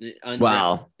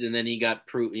 Wow. And then he got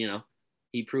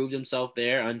he proved himself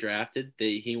there, undrafted.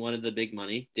 He wanted the big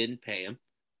money, didn't pay him.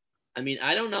 I mean,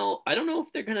 I don't know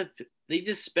if they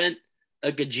just spent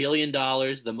a gajillion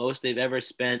dollars, the most they've ever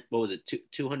spent. What was it?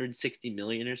 260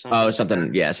 million or something? Oh, something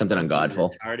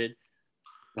ungodful. Retarded.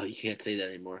 Oh, you can't say that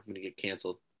anymore. I'm going to get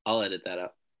canceled. I'll edit that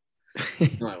out.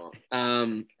 No, I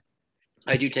won't.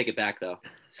 I do take it back though.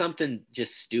 Something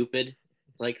just stupid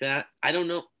like that. I don't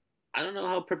know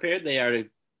how prepared they are to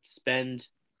spend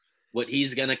what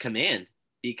he's going to command,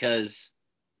 because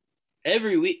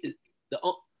every week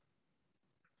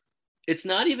it's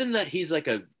not even that he's like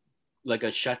a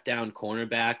shutdown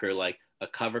cornerback or like a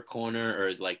cover corner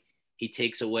or like he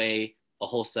takes away a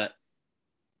whole set.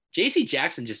 JC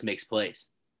Jackson just makes plays.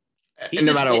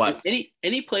 No matter what.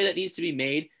 Any play that needs to be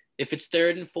made, if it's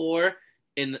 3rd and 4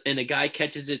 and a guy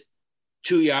catches it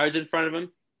 2 yards in front of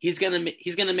him, he's gonna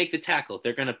make the tackle if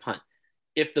they're gonna punt.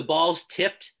 If the ball's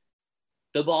tipped,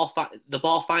 the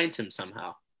ball finds him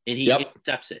somehow and he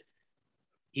intercepts it.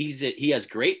 He has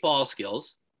great ball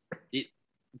skills.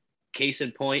 Case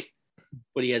in point,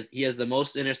 but he has the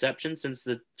most interceptions since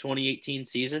the 2018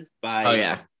 season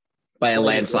by a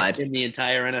landslide in the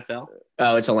entire NFL.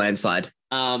 Oh, it's a landslide.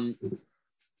 I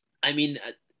mean,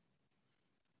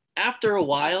 after a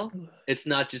while, it's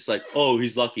not just like, oh,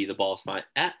 he's lucky, the ball's fine.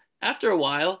 After a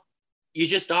while, you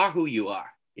just are who you are.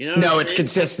 You know? No, it's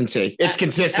consistency. It's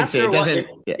consistency. It doesn't.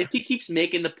 If he keeps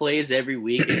making the plays every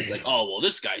week, and it's like, oh well,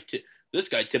 this guy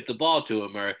tipped the ball to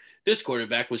him, or this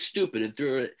quarterback was stupid and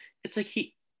threw it. It's like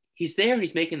he's there and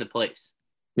he's making the plays.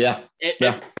 Yeah.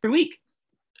 Every week.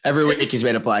 Every week he's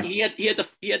made a play. He had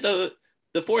the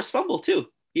forced fumble too.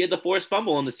 He had the forced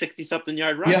fumble on the 60-something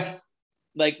yard run. Yeah.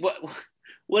 Like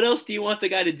what else do you want the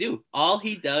guy to do? All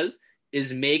he does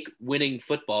is make winning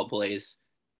football plays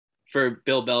for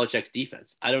Bill Belichick's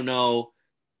defense. I don't know.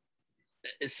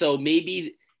 So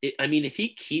maybe if he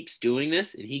keeps doing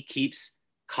this and he keeps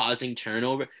causing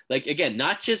turnover, like again,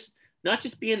 not just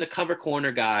being the cover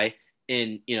corner guy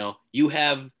and you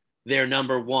have their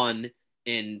number one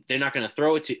and they're not going to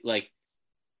throw it to like.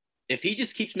 If he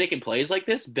just keeps making plays like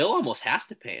this, Bill almost has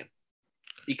to pay him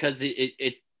because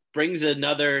it brings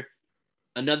another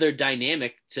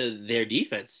dynamic to their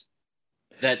defense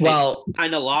that they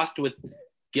kind of lost with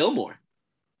Gilmore.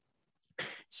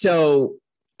 So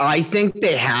I think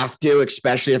they have to,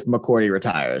 especially if McCourty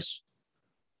retires,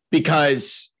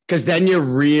 because then you're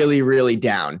really, really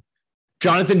down.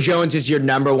 Jonathan Jones is your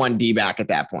number one D-back at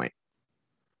that point.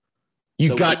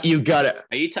 You got it.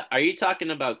 Are you talking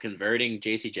about converting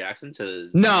J.C. Jackson to?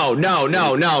 No.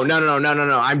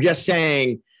 I'm just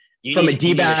saying from a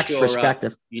D-back's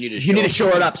perspective, you need to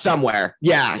shore it up somewhere.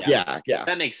 Yeah.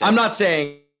 That makes sense.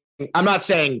 I'm not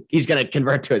saying he's going to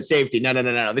convert to a safety. No.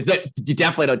 You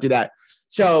definitely don't do that.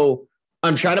 So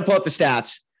I'm trying to pull up the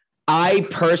stats. I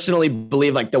personally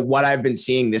believe like what I've been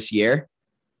seeing this year,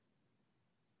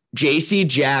 J.C.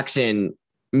 Jackson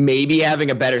maybe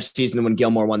having a better season than when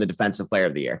Gilmore won the Defensive Player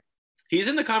of the Year. He's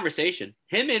in the conversation.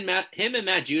 Him and Matt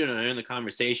Judon are in the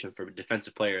conversation for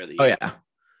Defensive Player of the Year. Oh yeah.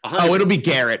 100%. It'll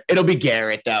be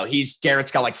Garrett. Though.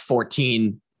 Garrett's got like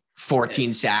 14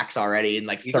 sacks already and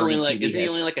like he's only like isn't he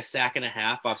only like a sack and a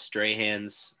half off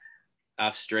Strahan's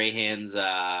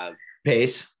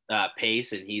pace,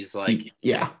 and he's like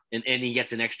and he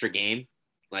gets an extra game.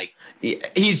 Like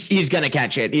he's gonna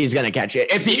catch it. He's gonna catch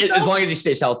it as long as he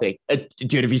stays healthy,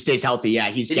 dude. If he stays healthy, yeah,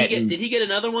 Did he get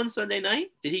another one Sunday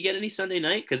night? Did he get any Sunday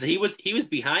night? Because he was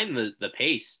behind the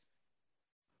pace.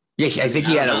 Yeah, I think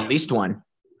he had at least one.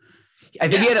 I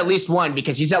think he had at least one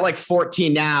because he's at like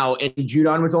 14 now, and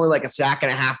Judon was only like a sack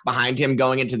and a half behind him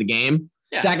going into the game.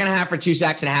 Yeah. Sack and a half or 2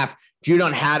 sacks and a half.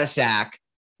 Judon had a sack,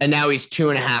 and now he's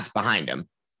 2.5 behind him.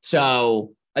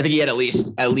 So I think he had at least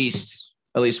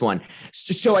one.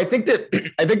 So I think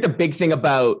the big thing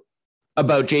about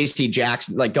J.C.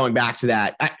 Jackson, like going back to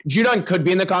that, Judon could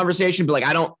be in the conversation, but like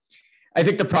I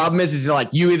think the problem is like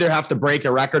you either have to break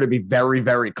the record or be very,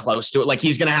 very close to it. Like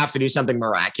he's going to have to do something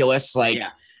miraculous,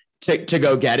 to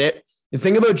go get it. The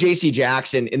thing about J.C.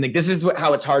 Jackson, and like this is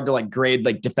how it's hard to like grade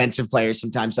like defensive players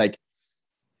sometimes. Like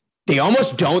they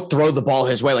almost don't throw the ball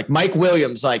his way. Like Mike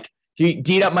Williams, like he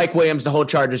D'd up Mike Williams the whole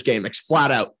Chargers game, like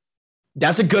flat out.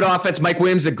 That's a good offense. Mike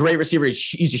Williams is a great receiver.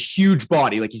 He's a huge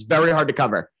body. Like he's very hard to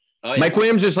cover. Oh, yeah. Mike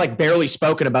Williams is like barely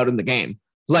spoken about in the game.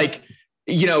 Like,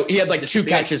 he had like 2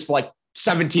 catches for like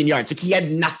 17 yards. Like he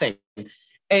had nothing.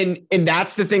 And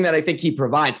that's the thing that I think he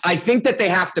provides. I think that they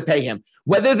have to pay him.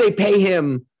 Whether they pay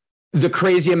him the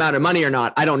crazy amount of money or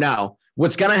not, I don't know.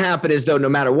 What's going to happen is, though, no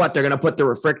matter what, they're going to put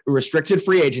the restricted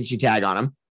free agency tag on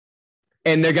him.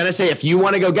 And they're going to say, if you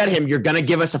want to go get him, you're going to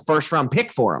give us a first-round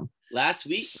pick for him. Last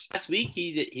week,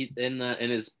 he in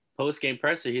his post-game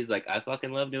presser, he's like, I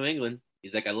fucking love New England.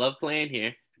 He's like, I love playing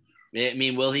here. I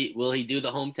mean, will he do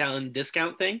the hometown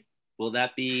discount thing? Will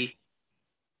that be?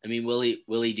 I mean, will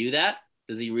he do that?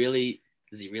 Does he really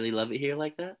love it here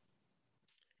like that?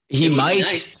 He might.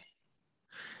 Nice.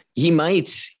 He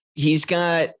might. He's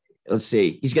got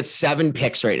 7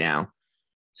 picks right now.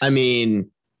 I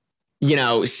mean,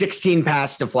 16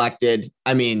 pass deflected.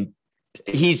 I mean,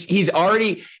 he's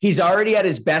already at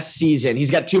his best season.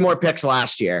 He's got 2 more picks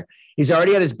last year. He's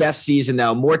already at his best season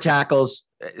though. More tackles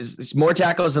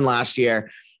than last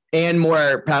year, and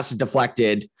more passes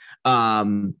deflected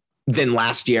than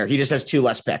last year. He just has 2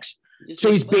 less picks.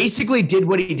 So he's basically did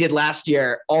what he did last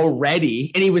year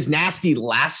already, and he was nasty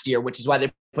last year, which is why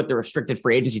they put the restricted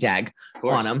free agency tag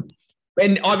on him.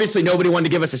 And obviously nobody wanted to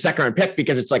give us a 2nd-round pick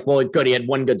because it's like, well, good. He had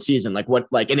 1 good season. Like what,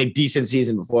 like in a decent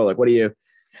season before, like,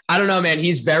 I don't know, man.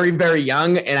 He's very, very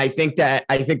young. And I think that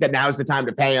now is the time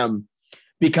to pay him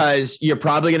because you're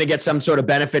probably going to get some sort of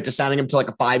benefit to signing him to like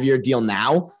a 5-year deal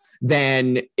now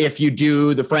than if you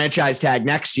do the franchise tag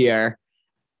next year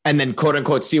and then quote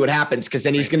unquote see what happens. Cause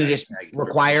then he's going to just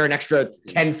require an extra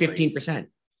 10, 15%.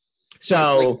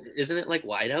 So isn't it like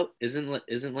wide out? Isn't like,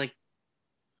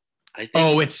 I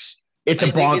think it's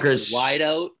a bonkers wide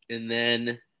out. And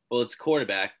then, it's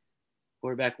quarterback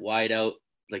wide out,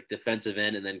 like defensive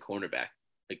end, and then cornerback.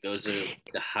 Like those are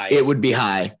the highest. It would be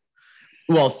high.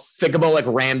 Well, think about like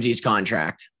Ramsey's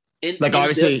contract.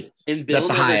 Obviously, Bill that's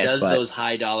the highest. Does those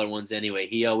high dollar ones anyway?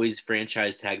 He always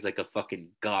franchise tags like a fucking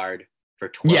guard for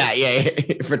 12. Yeah,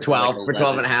 for 12, like for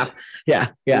 12 and a half. Yeah.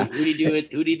 Who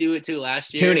did he do it to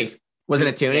last year? Tooney. Wasn't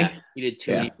it Tooney? Yeah, he did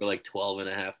Tooney for like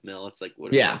 12.5 mil. It's like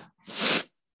what?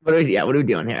 What are we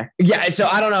doing here? Yeah, so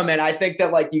I don't know, man. I think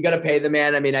that like you got to pay the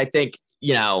man. I mean, I think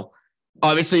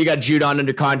obviously you got Judon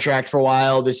under contract for a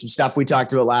while. There's some stuff we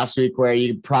talked about last week where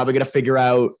you probably got to figure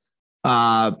out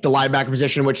the linebacker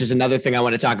position, which is another thing I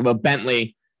want to talk about.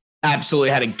 Bentley absolutely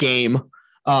had a game.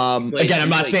 Again, I'm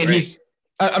not saying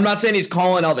he's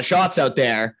calling all the shots out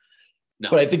there, No,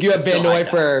 but I think you have Van Still high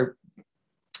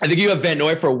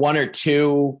Noy for 1 or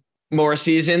 2 more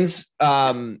seasons.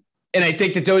 And I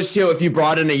think that those two, if you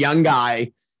brought in a young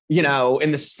guy, you know,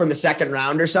 from the second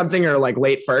round or something, or like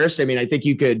late first, I mean, I think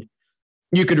you could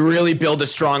really build a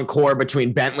strong core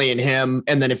between Bentley and him.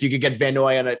 And then if you could get Van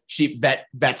Noy on a cheap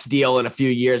vets deal in a few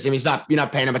years, I mean, you're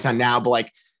not paying him a ton now, but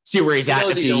like see where he's at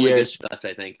in a few years. Us,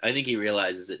 I think he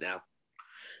realizes it now.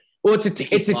 Well, it's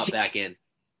a back in.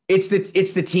 It's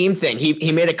the team thing.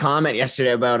 He made a comment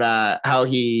yesterday about how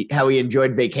he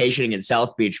enjoyed vacationing in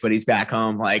South Beach, but he's back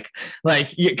home. Like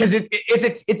because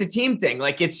it's a team thing.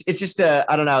 Like it's just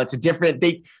I don't know. It's a different.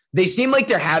 They seem like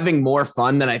they're having more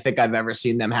fun than I think I've ever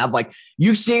seen them have. Like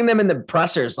you seeing them in the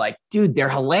pressers, like dude, they're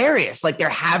hilarious. Like they're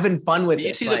having fun with it.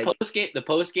 You see the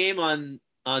post game on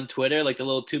Twitter, like the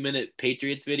little 2-minute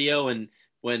Patriots video, and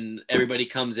when everybody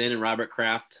comes in and Robert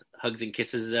Kraft hugs and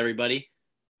kisses everybody.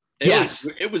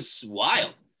 It was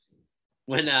wild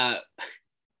when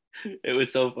it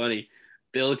was so funny.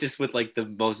 Bill just with like the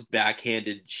most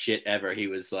backhanded shit ever. He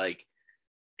was like,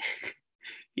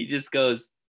 he just goes,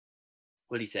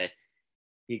 what'd he say?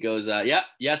 He goes, yeah,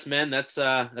 yes, man. That's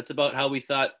about how we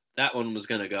thought that one was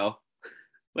gonna go.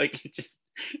 Like he just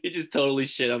totally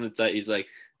shit on the tight. He's like,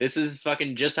 this is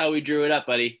fucking just how we drew it up,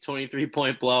 buddy.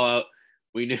 23-point blowout.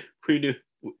 We knew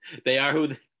they are who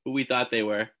we thought they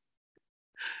were.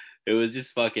 It was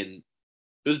just it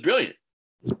was brilliant.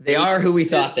 They are who we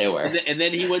thought they were. And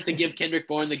then he went to give Kendrick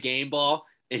Bourne the game ball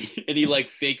and he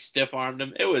like fake stiff armed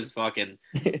him. It was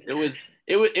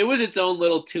it was its own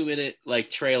little 2-minute like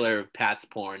trailer of Pat's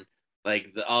porn.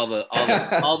 Like all the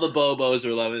Bobos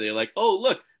were loving it. They're like, oh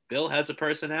look, Bill has a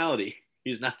personality.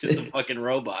 He's not just a fucking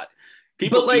robot.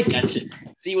 People like that shit.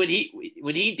 See when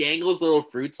he dangles little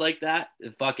fruits like that,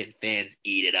 the fucking fans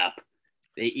eat it up.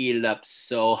 They eat it up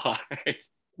so hard.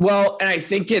 Well, and I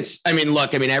think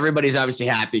everybody's obviously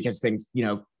happy because things, you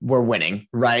know, we're winning,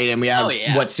 right? And we have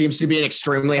what seems to be an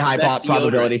extremely high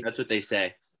probability. That's what they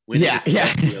say. Yeah.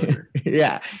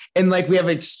 And like we have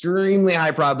extremely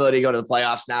high probability to go to the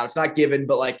playoffs now. It's not given,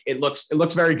 but like it looks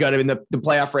very good. I mean, the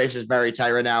playoff race is very tight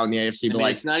right now in the AFC.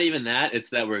 But it's not even that. It's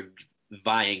that we're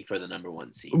vying for the number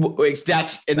 1 seed.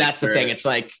 That's the thing. It's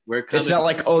like it's not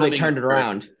like they turned it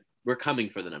around. We're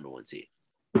coming for the number 1 seed.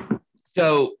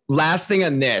 So last thing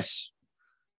on this,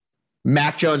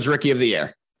 Mac Jones, Rookie of the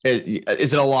Year.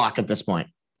 Is it a lock at this point?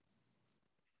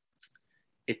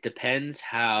 It depends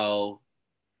how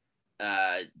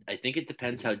I think it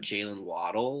depends how Jalen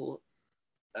Waddle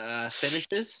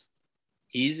finishes.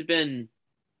 He's been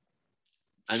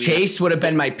Chase would have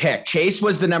been my pick. Chase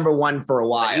was the number 1 for a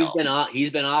while.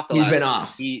 He's been off.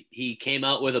 He came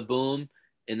out with a boom,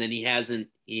 and then he hasn't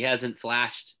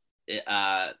flashed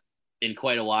in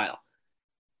quite a while.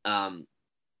 But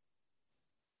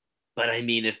I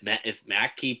mean, if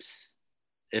Mac keeps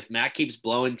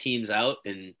blowing teams out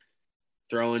and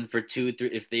throwing for 2, 3,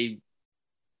 if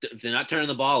they're not turning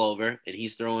the ball over and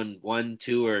he's throwing 1,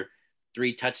 2, or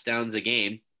 3 touchdowns a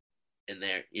game, and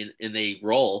they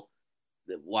roll,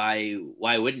 why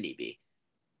wouldn't he be?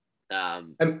 I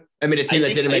mean, a team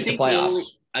that didn't make the playoffs.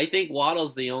 I think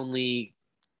Waddle's the only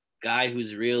guy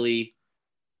who's really.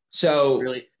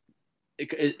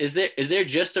 Is there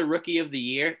just a Rookie of the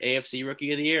Year, AFC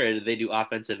Rookie of the Year, or do they do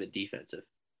offensive and defensive?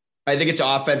 I think it's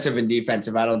offensive and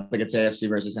defensive. I don't think it's AFC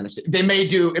versus NFC. They may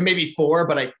do it, may be 4,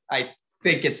 but I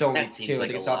think it's only 2. Like I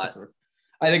think it's offensive.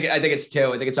 I think it's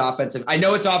 2. I think it's offensive. I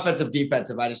know it's offensive,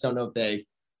 defensive. I just don't know if they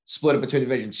split it between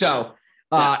divisions. So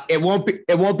it won't be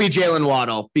Jalen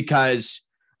Waddle because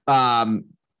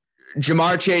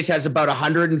Jamar Chase has about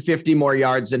 150 more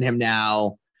yards than him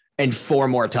now and 4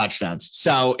 more touchdowns.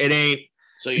 So it ain't.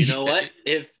 So you know what?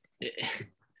 If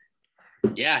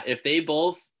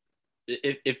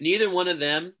neither one of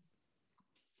them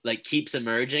like keeps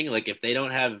emerging, like if they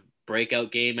don't have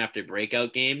breakout game after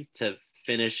breakout game to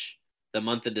finish the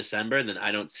month of December, then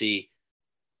I don't see.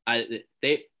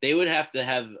 They would have to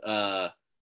have a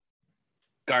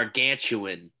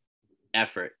gargantuan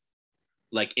effort,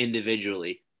 like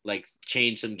individually, like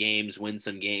change some games, win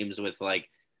some games with like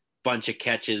bunch of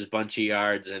catches, bunch of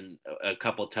yards, and a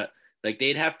couple like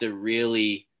they'd have to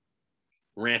really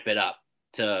ramp it up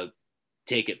to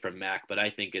take it from Mac. But I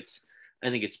think it's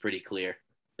pretty clear.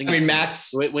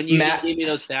 Max. When you just gave me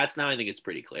those stats now, I think it's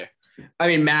pretty clear. I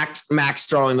mean, Max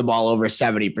throwing the ball over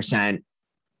 70%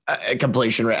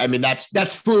 completion rate. I mean,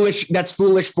 that's foolish. That's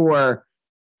foolish for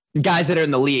guys that are in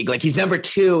the league. Like he's number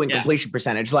 2 in completion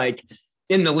percentage. Like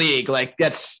in the league, like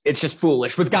it's just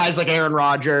foolish with guys like Aaron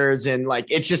Rodgers and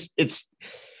like it just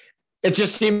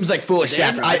seems like foolish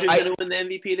stats. Aaron Rodgers going to win the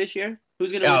MVP this year?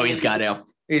 Who's going to? He's got to.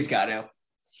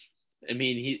 I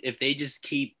mean, if they just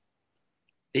keep,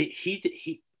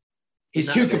 he's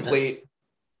too complete.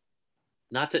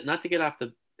 Not to get off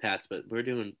the Pats, but we're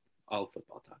doing all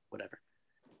football talk, whatever.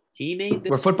 He made this.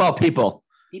 We're football people.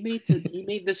 He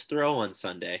made this throw on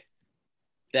Sunday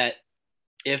that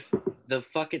if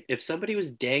somebody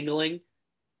was dangling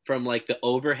from like the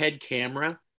overhead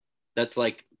camera, that's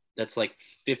like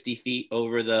 50 feet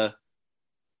over the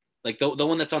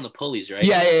one that's on the pulleys, right?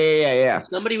 Yeah. If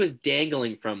somebody was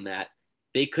dangling from that,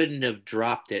 they couldn't have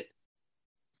dropped it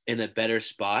in a better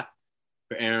spot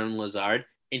for Aaron Lazard,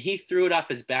 and he threw it off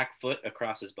his back foot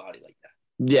across his body like that.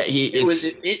 Yeah, it was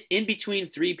in between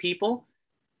three people,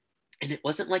 and it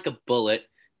wasn't like a bullet,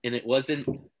 and it was a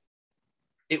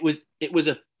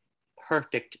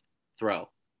perfect throw,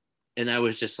 and I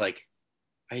was just like,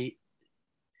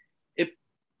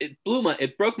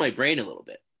 it broke my brain a little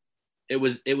bit. It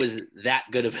was that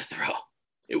good of a throw.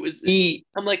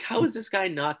 I'm like, how is this guy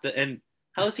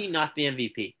how is he not the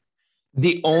MVP?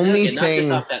 The only thing, not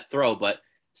just off that throw, but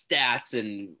stats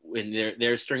and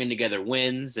they're stringing together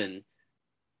wins, and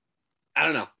I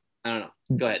don't know.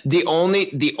 Go ahead. The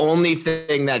only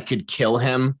thing that could kill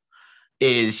him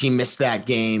is he missed that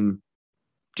game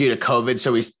due to COVID,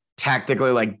 so he's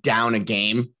tactically like down a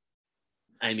game.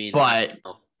 I mean, but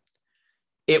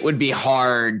it would be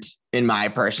hard, in my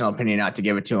personal opinion, not to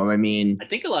give it to him. I mean, I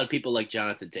think a lot of people like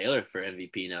Jonathan Taylor for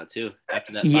MVP now too.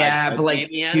 After that, but like,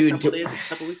 dude, a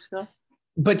couple weeks ago.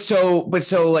 But so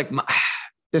like,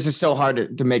 this is so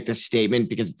hard to make this statement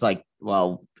because it's like,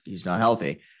 well, he's not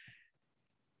healthy.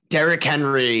 Derrick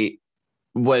Henry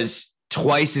was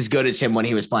twice as good as him when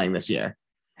he was playing this year.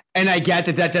 And I get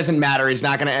that doesn't matter. He's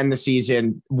not going to end the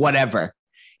season, whatever.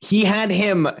 He had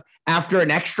him after an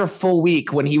extra full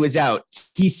week when he was out.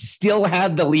 He still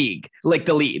had the lead.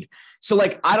 So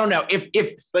like, I don't know if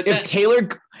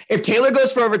Taylor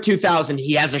goes for over 2,000,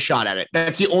 he has a shot at it.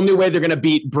 That's the only way they're going to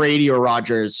beat Brady or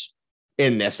Rodgers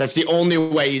in this. That's the only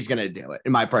way he's going to do it,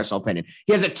 in my personal opinion.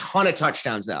 He has a ton of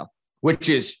touchdowns though, which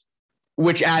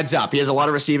adds up. He has a lot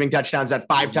of receiving touchdowns. That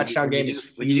 5 touchdown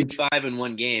games. You do 5 in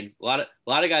one game. A lot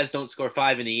of guys don't score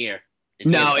 5 in a year.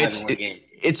 No, it's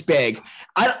big.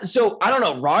 I don't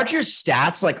know. Rodgers'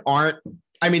 stats aren't.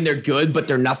 I mean, they're good, but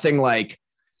they're nothing bonkers.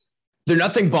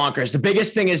 The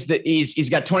biggest thing is that he's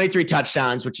got 23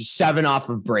 touchdowns, which is 7 off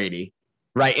of Brady,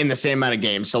 right, in the same amount of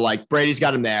games. So like Brady's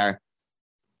got him there,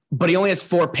 but he only has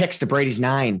 4 picks to Brady's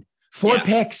 9. 4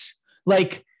 picks,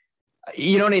 like.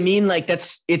 You know what I mean? Like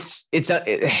that's a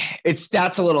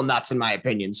little nuts in my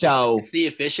opinion. So it's the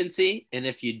efficiency. And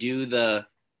if you do the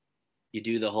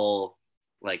whole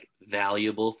like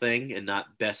valuable thing and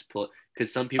not best put,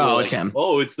 because some people are like,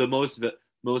 it's the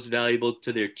most valuable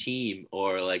to their team,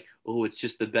 or like, it's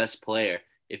just the best player.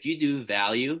 If you do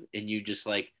value and you just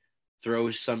like throw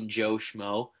some Joe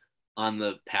Schmo on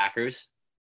the Packers,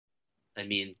 I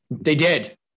mean, they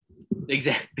did.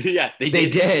 Exactly. Yeah, they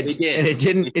did. And it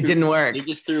didn't work. They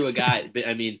just threw a guy. But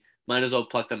I mean, might as well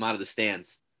pluck them out of the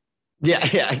stands.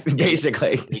 Yeah,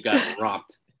 basically. He got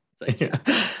romped. Like,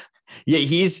 yeah,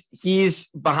 he's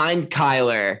behind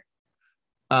Kyler.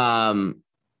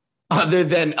 Other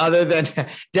than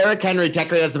Derrick Henry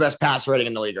technically has the best pass rating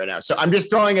in the league right now. So I'm just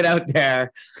throwing it out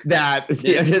there that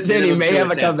just saying he may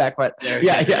have a comeback, but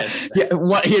yeah.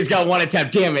 He's got 1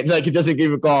 attempt. Damn it. Like it doesn't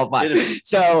even qualify.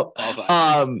 So,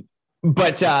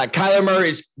 but Kyler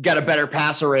Murray's got a better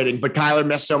passer rating, but Kyler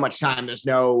missed so much time. There's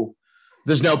no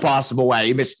possible way.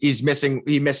 He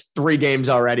missed 3 games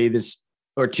already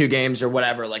or 2 games or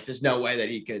whatever. Like there's no way that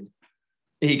he could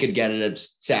get it,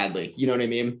 sadly. You know what I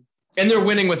mean? And they're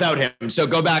winning without him. So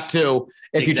go back to,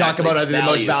 if you talk about the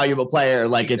most valuable player,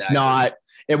 like it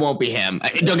won't be him.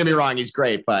 Don't get me wrong. He's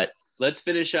great, but let's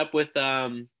finish up with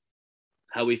how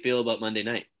we feel about Monday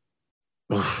night.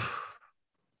 You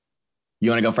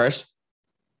want to go first?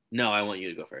 No, I want you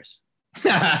to go first. It's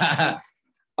a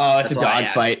dog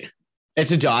fight.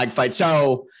 It's a dog fight.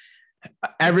 So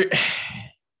a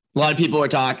lot of people were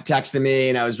texting me,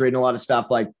 and I was reading a lot of stuff.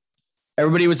 Like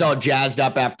everybody was all jazzed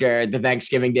up after the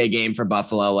Thanksgiving Day game for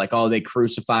Buffalo. Like, they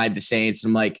crucified the Saints.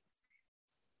 And I'm like,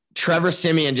 Trevor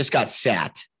Siemian just got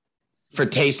sat for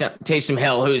Taysom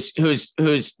Hill,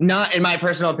 who's not, in my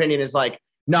personal opinion, is like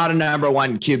not a number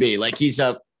 1 QB. Like he's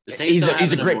a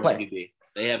great player. QB.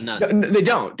 They have none. No,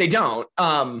 they don't.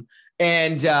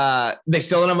 And they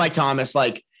still don't have Mike Thomas.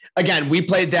 Like, again, we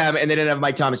played them and they didn't have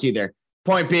Mike Thomas either.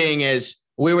 Point being is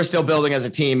we were still building as a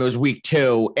team. It was week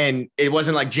 2 and it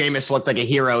wasn't like Jameis looked like a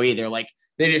hero either. Like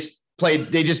they just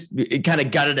kind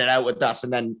of gutted it out with us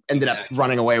and then ended up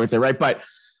running away with it. Right. But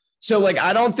so like,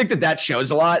 I don't think that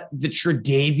shows a lot. The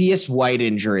Tre'Davious White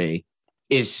injury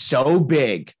is so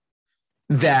big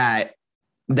that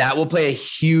will play a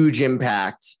huge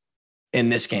impact in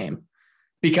this game,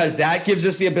 because that gives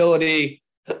us the ability,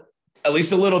 at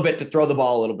least a little bit, to throw the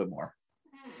ball a little bit more.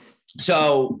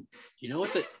 So You know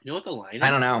what the line is? I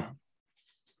don't know.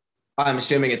 I'm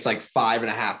assuming it's like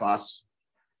 5.5 us.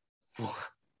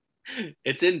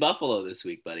 It's in Buffalo this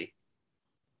week, buddy.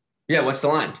 Yeah, what's the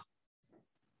line?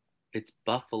 It's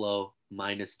Buffalo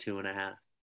 -2.5.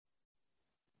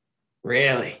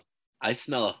 Really? I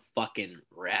smell a fucking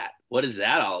rat. What is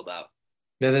that all about?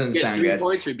 That doesn't Get sound 3 good.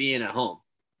 points for being at home.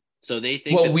 So they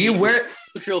think. Well,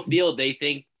 neutral field. They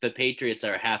think the Patriots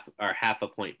are half a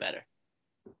point better.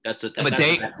 That's what.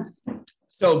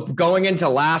 So going into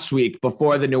last week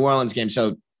before the New Orleans game,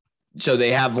 so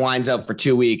they have lines out for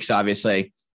 2 weeks.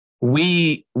 Obviously,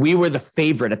 we were the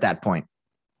favorite at that point.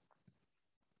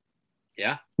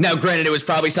 Yeah. Now, granted, it was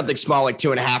probably something small, like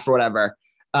 2.5 or whatever.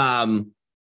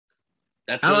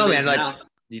 That's I don't know, man. man. Like,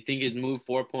 do you think it moved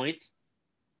 4 points?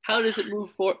 How does it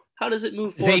move 4? How does it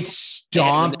move 4? They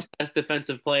stomped. The best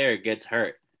defensive player gets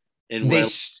hurt, and They we're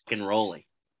fucking rolling.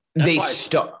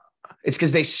 It's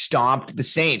because they stomped the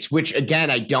Saints, which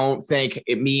again, I don't think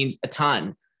it means a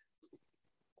ton.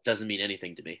 Doesn't mean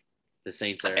anything to me. The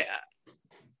Saints are.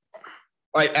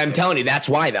 I'm telling you, that's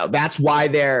why though. That's why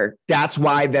they have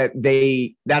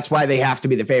to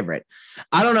be the favorite.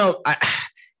 I don't know.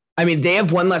 I mean, they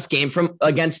have one less game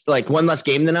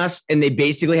than us, and they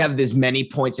basically have as many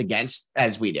points against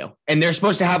as we do. And they're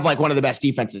supposed to have like one of the best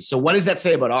defenses. So what does that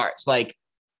say about ours? Like,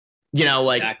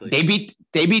 exactly. they beat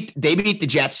the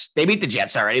Jets. They beat the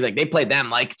Jets already. Like, they played them.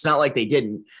 Like, it's not like they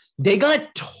didn't. They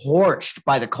got torched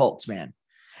by the Colts, man.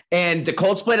 And the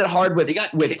Colts played it hard with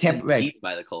Tampa Bay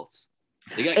by the Colts.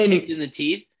 They got kicked in the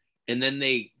teeth, and then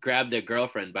they grabbed their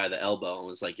girlfriend by the elbow and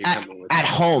was like, "You're coming with me."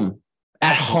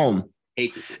 At home.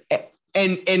 Hate to see it.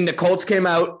 And the Colts came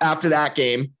out after that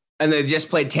game, and they just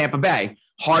played Tampa Bay.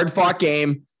 Hard fought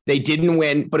game. They didn't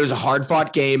win, but it was a hard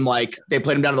fought game. Like, they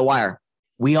played them down to the wire.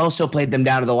 We also played them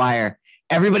down to the wire.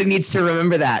 Everybody needs to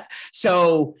remember that.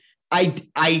 So I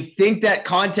think that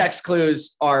context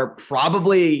clues are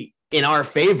probably in our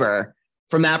favor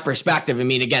from that perspective. I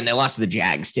mean, again, they lost to the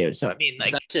Jags too. So I mean,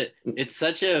 like, it's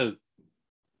such a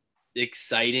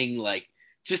exciting, like,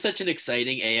 just such an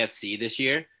exciting AFC this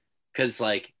year. Cause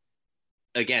like,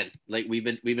 again, like we've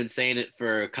been saying it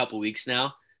for a couple weeks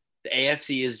now, the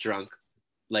AFC is drunk.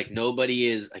 Like, nobody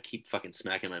is, I keep fucking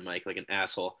smacking my mic like an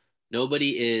asshole.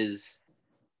 Nobody is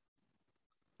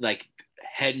like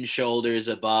head and shoulders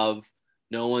above.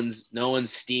 No one's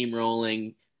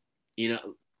steamrolling,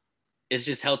 it's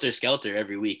just helter skelter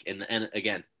every week. And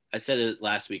again, I said it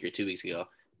last week or 2 weeks ago,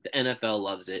 the NFL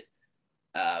loves it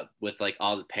with like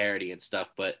all the parity and stuff.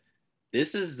 But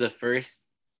this is the first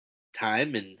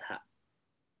time in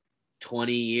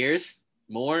 20 years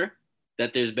more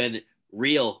that there's been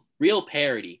real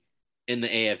parity in the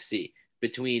AFC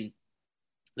between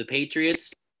the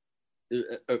Patriots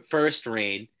first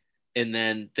reign and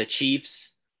then the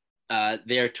Chiefs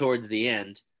there towards the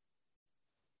end.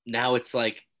 Now it's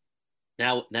like,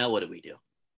 now what do we do?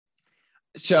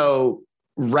 So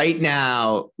right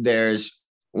now there's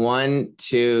 1,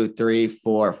 2, 3,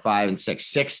 4, 5, and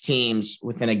 6 teams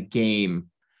within a game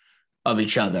of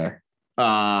each other.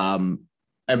 And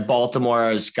Baltimore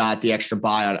has got the extra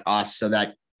bye on us, so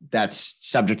that's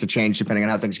subject to change depending on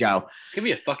how things go. It's gonna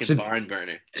be a fucking barn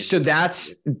burner. So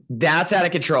that's out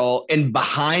of control. And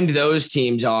behind those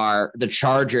teams are the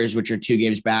Chargers, which are 2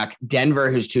 games back,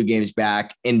 Denver, who's 2 games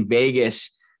back, and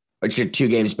Vegas, which are 2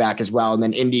 games back as well. And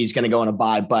then Indy's going to go on a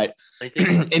bye. But I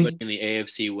think in the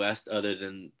AFC West, other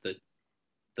than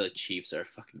the Chiefs, are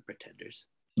fucking pretenders.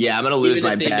 Yeah, I'm going to lose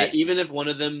my bet. Even if one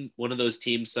of those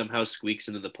teams somehow squeaks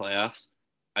into the playoffs,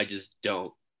 I'm just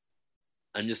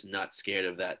not scared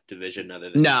of that division.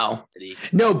 Other than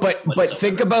no, but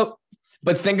think about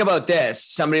this.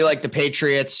 Somebody like the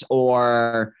Patriots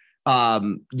or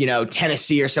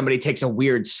Tennessee or somebody takes a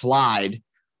weird slide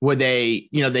where they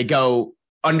go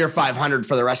under 500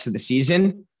 for the rest of the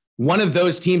season. One of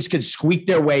those teams could squeak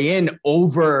their way in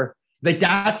over. Like,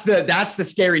 that's the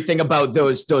scary thing about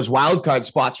those wild card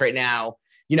spots right now.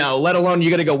 Let alone you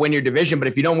got to go win your division. But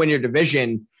if you don't win your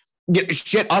division,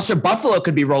 also Buffalo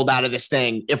could be rolled out of this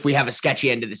thing if we have a sketchy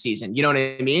end of the season. You know what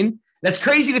I mean? That's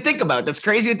crazy to think about. That's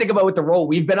crazy to think about with the role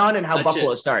we've been on and how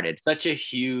Buffalo started. Such a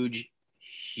huge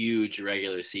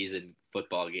regular season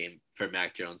football game for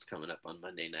Mac Jones coming up on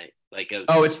Monday night.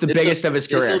 It's the biggest of his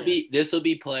career. This will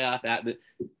be playoff atmosphere.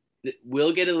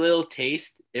 We'll get a little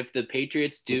taste if the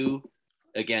Patriots do,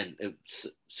 again,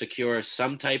 secure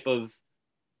some type of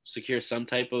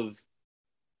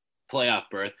playoff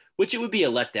berth, which it would be a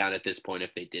letdown at this point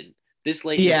if they didn't. This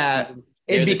late. Yeah.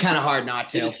 It'd be kind of hard not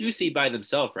They're the to. 2 seed by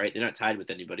themselves, right? They're not tied with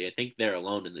anybody. I think they're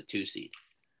alone in the 2 seed.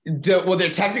 Well,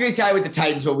 they're technically tied with the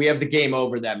Titans, but we have the game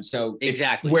over them. So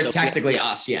Exactly. we're So technically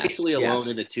us. Yes. Basically Yes. alone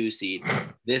in the 2 seed.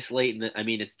 This late in the, I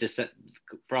mean, it's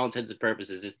for all intents and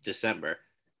purposes, it's December.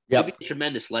 Yep. It'd be a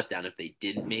tremendous letdown if they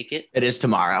didn't make it. It is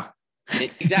tomorrow.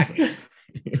 Exactly.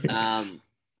 And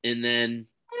then,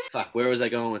 where was I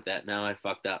going with that? Now I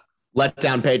fucked up. Let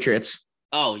down Patriots.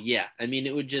 Oh, yeah. I mean,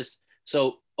 it would just –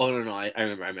 no. I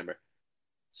remember.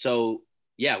 So,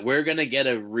 yeah, we're going to get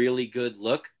a really good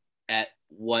look at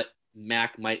what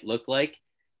Mac might look like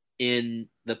in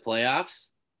the playoffs,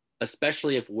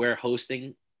 especially if we're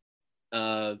hosting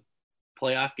a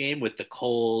playoff game with the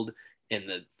cold and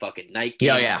the fucking night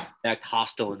game. Yeah. That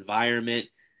hostile environment.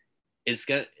 It's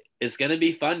gonna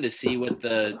be fun to see what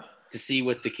the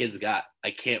kids got.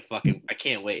 I can't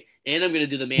wait. And I'm gonna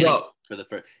do the man for the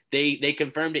first. They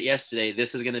confirmed it yesterday.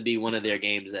 This is gonna be one of their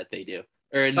games that they do.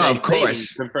 Of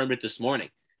course. Confirmed it this morning.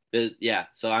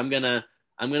 So I'm gonna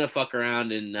fuck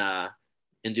around and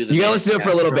do the. You gotta listen to it for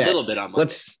a little bit. On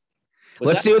Monday.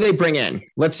 Let's see what they bring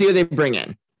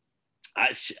in.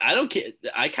 I don't care.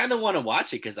 I kind of want to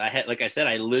watch it because like I said,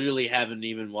 I literally haven't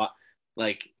even watched.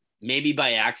 Like maybe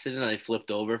by accident I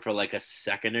flipped over for like a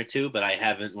second or two, but I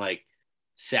haven't like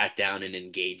sat down and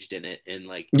engaged in it and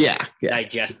like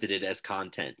digested it as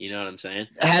content. You know what I'm saying?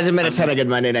 It hasn't been a ton of good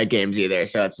Monday night games either,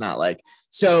 so it's not like.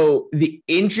 So the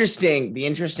interesting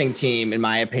team, in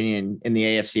my opinion, in the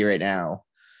AFC right now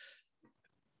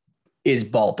is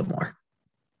Baltimore,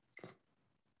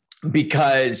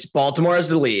 because Baltimore is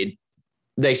the lead.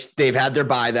 They've had their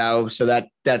bye though, so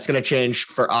that's going to change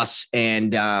for us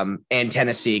and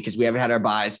Tennessee, because we haven't had our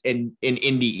byes in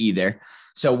Indy either.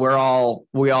 So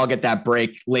we all get that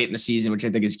break late in the season, which I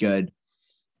think is good.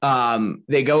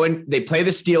 They play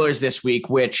the Steelers this week,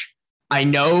 which I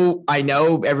know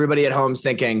everybody at home's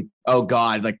thinking, oh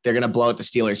God, like they're going to blow out the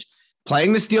Steelers.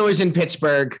 Playing the Steelers in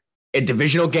Pittsburgh, a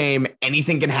divisional game,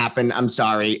 anything can happen. I'm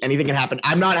sorry. Anything can happen.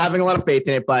 I'm not having a lot of faith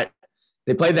in it, but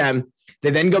they play them. They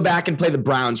then go back and play the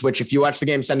Browns, which if you watch the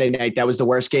game Sunday night, that was the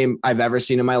worst game I've ever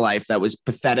seen in my life. That was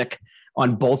pathetic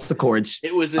on both the chords.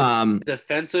 It was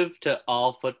offensive to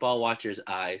all football watchers'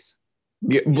 eyes.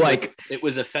 It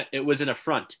was an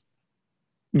affront.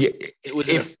 It was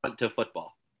an affront to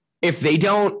football. If they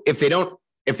don't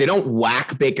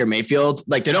whack Baker Mayfield,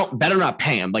 like they better not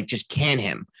pay him, like just can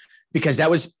him, because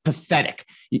that was pathetic.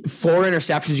 4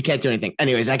 interceptions, you can't do anything.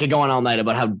 Anyways, I could go on all night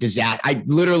about how disaster. I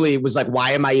literally was like,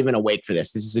 why am I even awake for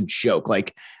this? This is a joke.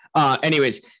 Like,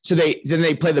 anyways, so they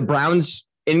play the Browns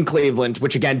in Cleveland,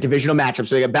 which again, divisional matchup.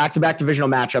 So they got back-to-back divisional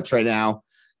matchups right now.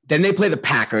 Then they play the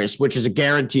Packers, which is a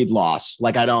guaranteed loss.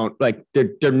 Like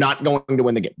they're not going to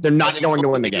win the game. They're not going to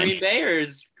win the game. Green Bay, or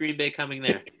is Green Bay coming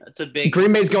there? That's a big.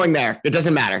 Green Bay's going there. It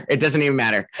doesn't matter. It doesn't even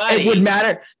matter. It would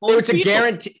matter. It's a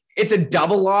guarantee. It's a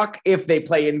double lock if they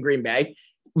play in Green Bay.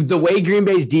 The way Green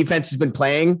Bay's defense has been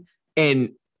playing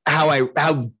and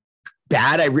how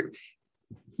bad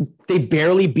they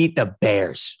barely beat the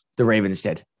Bears. The Ravens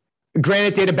did.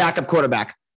 Granted, they had a backup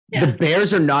quarterback. Yeah. The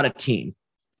Bears are not a team.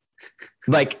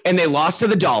 And they lost to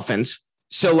the Dolphins.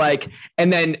 So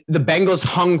and then the Bengals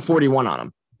hung 41 on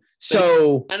them.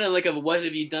 So kind of what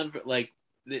have you done for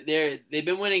they've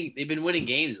been winning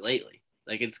games lately.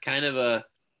 Like it's kind of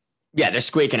they're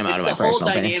squeaking them out of my personal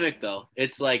opinion. It's the whole dynamic though.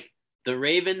 It's like the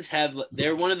Ravens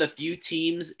they're one of the few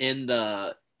teams in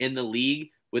the league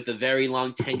with a very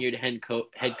long tenured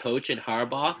head coach in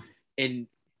Harbaugh, and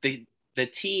the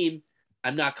team,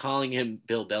 I'm not calling him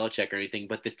Bill Belichick or anything,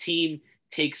 but the team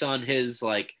takes on his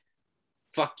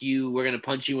fuck you, we're going to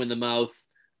punch you in the mouth,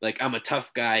 I'm a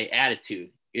tough guy attitude.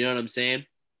 You know what I'm saying?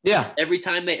 Yeah. Every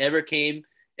time they've ever came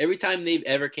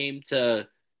to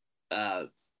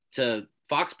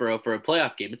Foxborough for a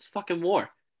playoff game, it's fucking war.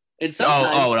 And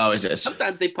sometimes, it always is.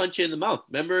 Sometimes they punch you in the mouth.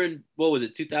 Remember in,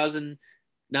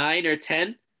 2009 or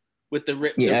 10 with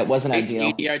it wasn't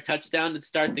ideal. 80-yard touchdown to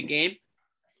start the game?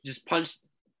 Just punched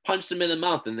them in the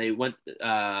mouth, and they went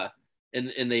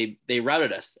and they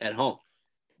routed us at home.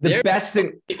 The best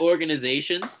thing,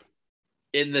 organizations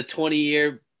in the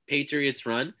 20-year Patriots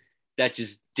run that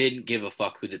just didn't give a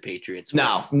fuck who the Patriots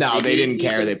were. No, they didn't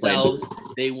care. They played.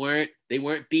 They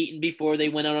weren't beaten before they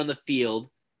went out on the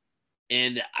field,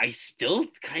 and I still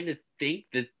kind of think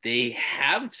that they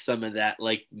have some of that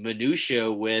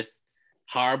minutia with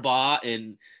Harbaugh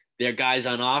and their guys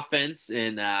on offense,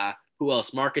 and who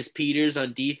else? Marcus Peters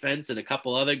on defense, and a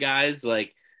couple other guys.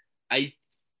 I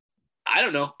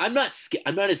don't know. I'm not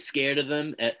as scared of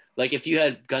them. If you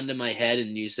had gun to my head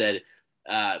and you said,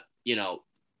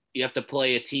 you have to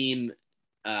play a team,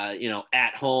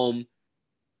 at home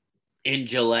in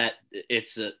Gillette,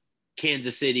 it's a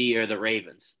Kansas City or the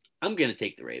Ravens. I'm gonna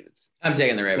take the Ravens. I'm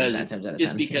taking the Ravens 9 Because- times out of 10.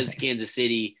 Just because Kansas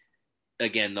City,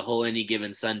 again, the whole any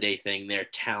given Sunday thing, their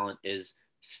talent is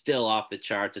still off the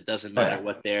charts. It doesn't matter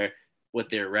what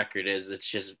their record is. It's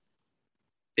just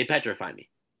they petrify me.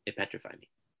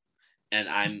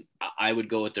 And I would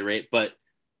go with the Ravens. But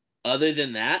other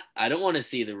than that, I don't want to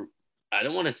see the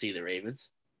Ravens.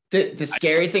 The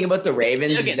scary thing about the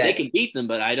Ravens Again, is that they can beat them,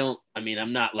 but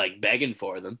I'm not like begging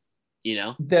for them, you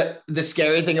know? the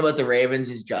scary thing about the Ravens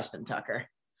is Justin Tucker.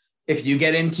 If you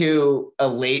get into a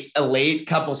late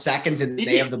couple seconds and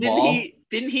they have the ball,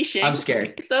 Didn't he shake I'm scared.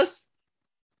 against us?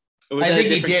 Or was I that a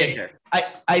think he different did.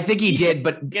 kicker? I think he did,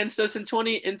 but Against us in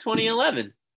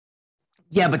 2011.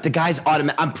 yeah, but the guy's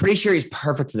automatic. I'm pretty sure he's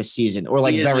perfect for the season, or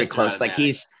like He is very Mr. close. Like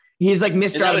Automatic. he's like And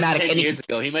Mr. that was Automatic, 10 and years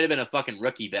ago. He might have been a fucking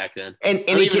rookie back then. and I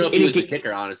don't even know if he was the can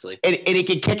kicker, honestly. and he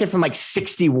can kick it from like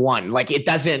 61. Like it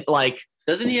doesn't like.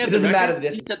 Doesn't he have It doesn't the matter record? the He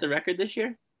distance. set the record this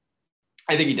year?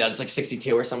 I think he does like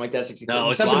 62 or something like that. 62. No,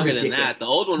 it's Something longer ridiculous. than that. The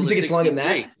old one You was think it's longer than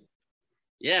that? 63.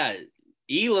 Yeah.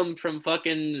 Elam from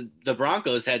fucking the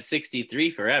Broncos had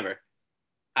 63 forever.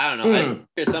 I don't know. I'm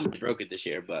sure somebody broke it this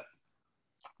year, but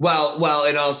Well,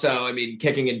 and also, I mean,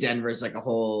 kicking in Denver is like a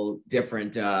whole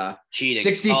different cheating.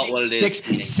 60, Call it what it is,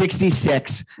 cheating.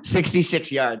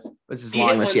 66 yards was his He hit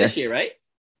long one this year. this year, right?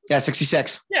 Yeah,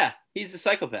 66. Yeah, he's a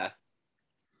psychopath.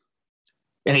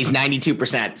 And he's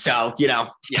 92%. So, you know,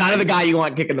 it's Yeah. kind of the guy you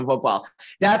want kicking the football.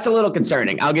 That's a little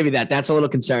concerning. I'll give you that. That's a little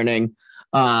concerning.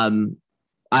 I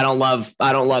don't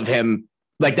love him.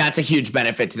 Like that's a huge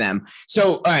benefit to them.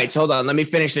 So, all right. So hold on. Let me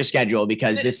finish their schedule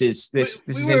because this is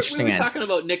interesting. We were talking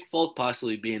about Nick Folk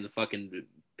possibly being the fucking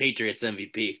Patriots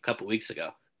MVP a couple weeks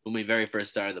ago when we very first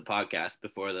started the podcast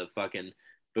before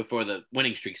the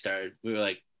winning streak started. We were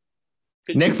like,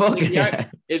 could Nick you Folk. believe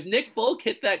if Nick Folk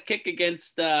hit that kick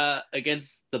against the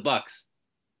Bucks,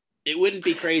 it wouldn't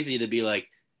be crazy to be like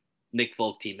Nick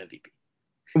Folk team MVP.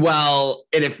 Well,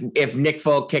 and if Nick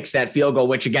Folk kicks that field goal,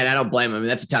 which again, I don't blame him. I mean,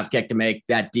 that's a tough kick to make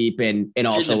that deep and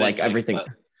also Shouldn't have like been everything. but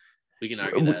we can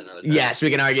argue that another time. Yes, we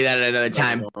can argue that at another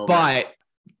time. Over.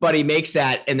 But he makes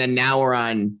that, and then now we're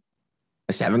on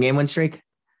a 7-game win streak.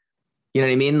 You know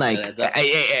what I mean? Like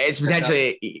it's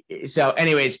potentially so.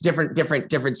 Anyways, different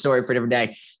story for a different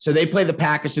day. So they play the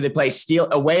Packers. So they play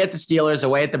away at the Steelers,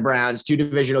 away at the Browns. 2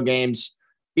 divisional games.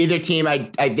 Either team,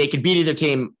 they could beat either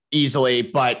team easily,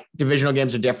 but divisional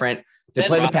games are different. They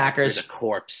play the Packers. A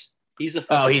corpse. He's a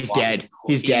he's dead.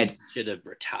 He's dead. Should have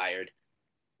retired.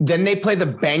 Then they play the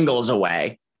Bengals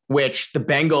away, which the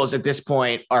Bengals at this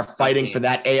point are fighting for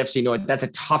that AFC North. That's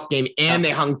a tough game, and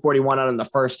they hung 41 on them the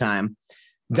first time.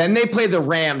 Then they play the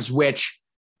Rams, which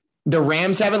the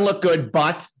Rams haven't looked good,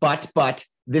 but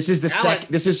this is the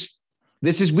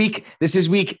this is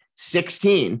week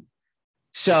 16.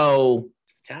 So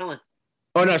talent.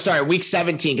 Oh no, sorry, week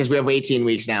 17 because we have 18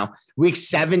 weeks now. Week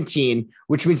 17,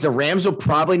 which means the Rams will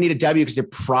probably need a W because they're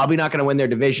probably not going to win their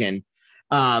division.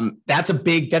 That's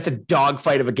a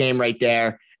dogfight of a game right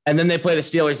there. And then they play the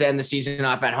Steelers to end the season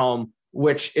off at home,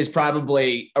 which is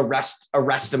probably a rest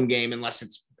them game unless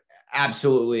it's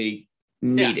absolutely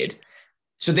needed. Yeah.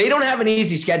 So they don't have an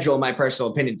easy schedule, in my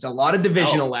personal opinion. It's a lot of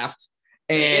divisional left.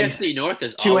 And AFC North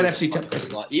is 2 NFC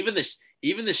teams.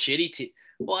 Even the shitty team.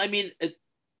 Well, I mean,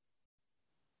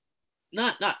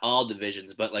 not all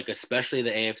divisions, but like especially the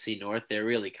AFC North, they're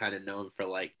really kind of known for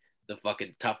like the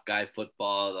fucking tough guy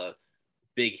football, the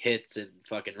big hits and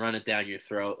fucking run it down your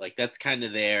throat. Like that's kind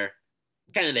of their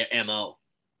MO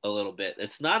a little bit.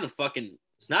 It's not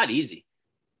easy.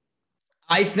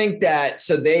 I think that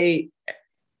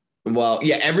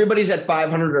everybody's at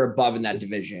 500 or above in that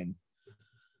division.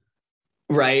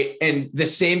 Right. And the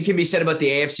same can be said about the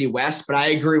AFC West, but I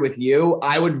agree with you.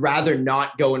 I would rather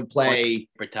not go and play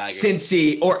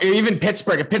Cincy or even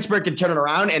Pittsburgh. If Pittsburgh can turn it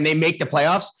around and they make the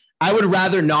playoffs, I would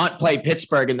rather not play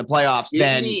Pittsburgh in the playoffs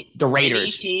than the Raiders.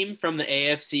 Any team from the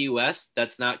AFC West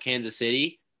that's not Kansas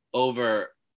City over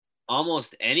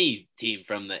almost any team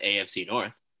from the AFC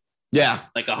North. Yeah.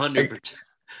 Like 100%.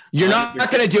 You're not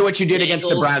going to do what you did against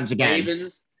the Browns again.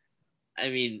 Ravens. I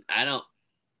mean, I don't.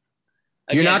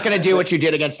 You're not going to do what you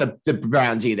did against the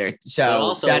Browns either.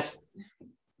 So that's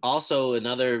also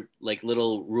another like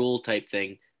little rule type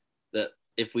thing that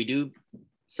if we do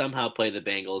somehow play the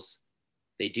Bengals,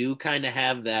 they do kind of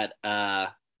have that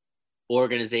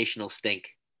organizational stink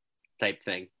type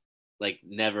thing. Like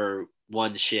never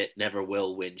won shit, never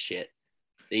will win shit.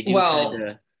 They do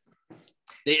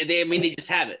they just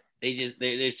have it.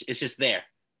 It's just there.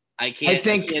 It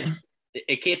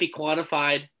can't be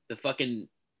quantified. The fucking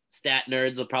stat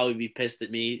nerds will probably be pissed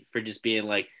at me for just being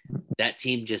like, that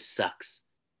team just sucks.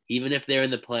 even if they're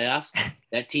in the playoffs,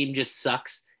 that team just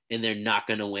sucks and they're not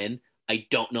going to win. I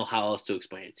don't know how else to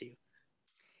explain it to you.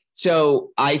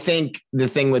 So I think the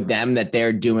thing with them that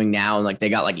they're doing now, and like they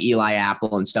got like Eli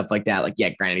Apple and stuff like that. Like, yeah,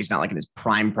 granted, he's not like in his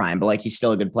prime, but like he's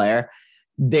still a good player.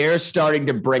 They're starting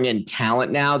to bring in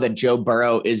talent now that Joe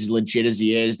Burrow is legit as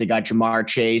he is. They got Jamar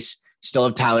Chase, still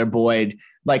have Tyler Boyd.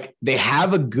 Like they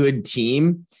have a good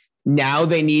team. Now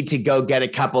they need to go get a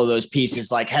couple of those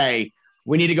pieces. Like, hey,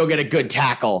 we need to go get a good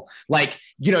tackle. Like,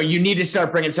 you need to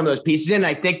start bringing some of those pieces in.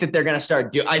 I think that they're going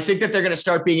to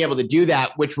start being able to do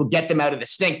that, which will get them out of the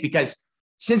stink because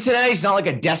Cincinnati's not like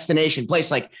a destination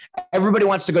place. Like everybody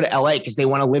wants to go to LA because they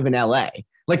want to live in LA.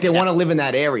 Like they want to live in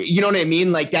that area. You know what I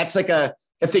mean? Like that's like a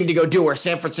thing to go do. Or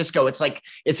San Francisco, it's like,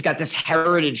 it's got this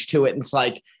heritage to it. And it's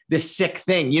like this sick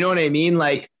thing. You know what I mean?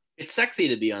 Like it's sexy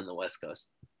to be on the West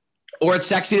Coast. Or it's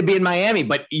sexy to be in Miami,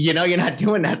 but you're not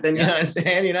doing nothing. You know what I'm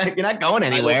saying? You're not going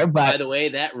anywhere. By the way,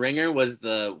 that ringer was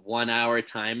the 1 hour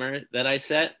timer that I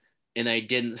set, and I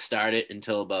didn't start it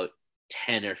until about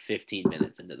 10 or 15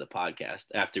 minutes into the podcast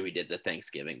after we did the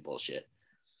Thanksgiving bullshit.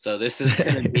 So this is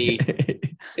going to be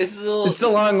this is a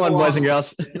long one, boys and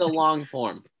girls. This is a long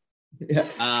form.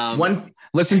 Yeah.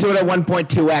 Listen to it at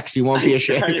 1.2x. You won't be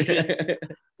ashamed.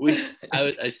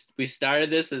 We started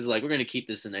this as like we're going to keep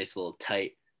this a nice little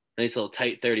tight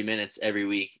 30 minutes every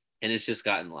week, and it's just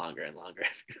gotten longer and longer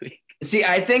every week. See,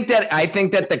 I think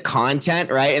that the content,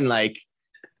 right, and like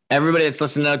everybody that's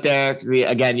listening out there,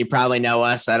 again, you probably know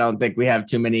us. I don't think we have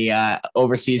too many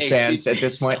overseas fans at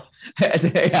this point.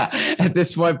 At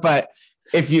this point, but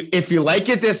if you like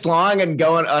it this long and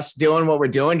doing what we're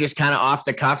doing, just kind of off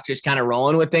the cuff, just kind of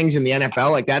rolling with things in the NFL,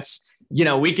 like that's,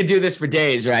 we could do this for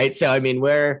days, right? So I mean,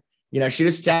 shoot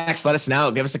us a text, let us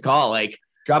know, give us a call, like.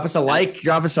 Drop us a like,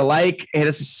 hit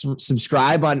us a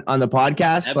subscribe on the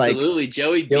podcast. Absolutely. Like,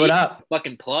 Joey do it up.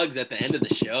 Fucking plugs at the end of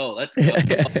the show. Let's go.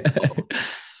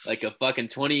 Like a fucking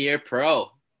 20-year pro.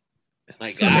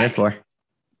 My God. What I'm here for.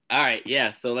 All right.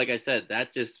 Yeah. So like I said,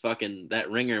 that just fucking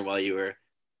that ringer while you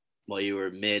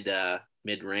were mid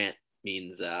rant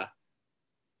means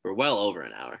we're well over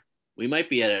an hour. We might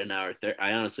be at an hour 30.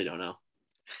 I honestly don't know.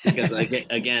 Because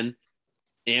again,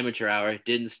 amateur hour,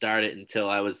 didn't start it until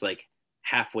I was like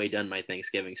halfway done my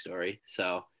Thanksgiving story.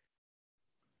 So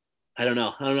I don't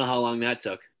know how long that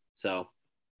took. So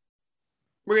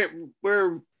we're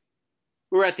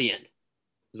at the end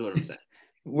is what I'm saying.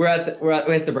 we're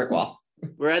at the brick wall.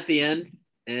 We're at the end,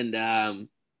 and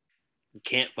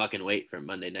can't fucking wait for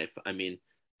Monday night. I mean,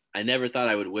 I never thought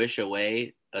I would wish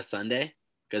away a Sunday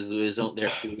because they're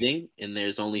feuding and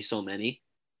there's only so many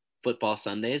football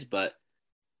Sundays, but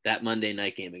that Monday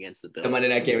night game against the Bills. The Monday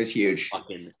night game was huge.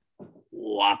 Fucking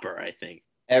whopper, I think.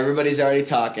 Everybody's already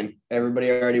talking. Everybody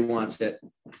already wants it.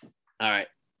 All right.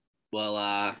 Well,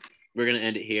 we're going to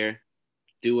end it here.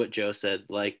 Do what Joe said.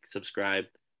 Like, subscribe.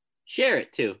 Share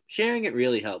it, too. Sharing it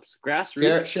really helps.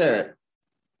 Grassroots. Share it.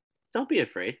 Don't be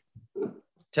afraid.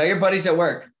 Tell your buddies at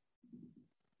work.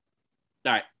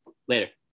 All right. Later.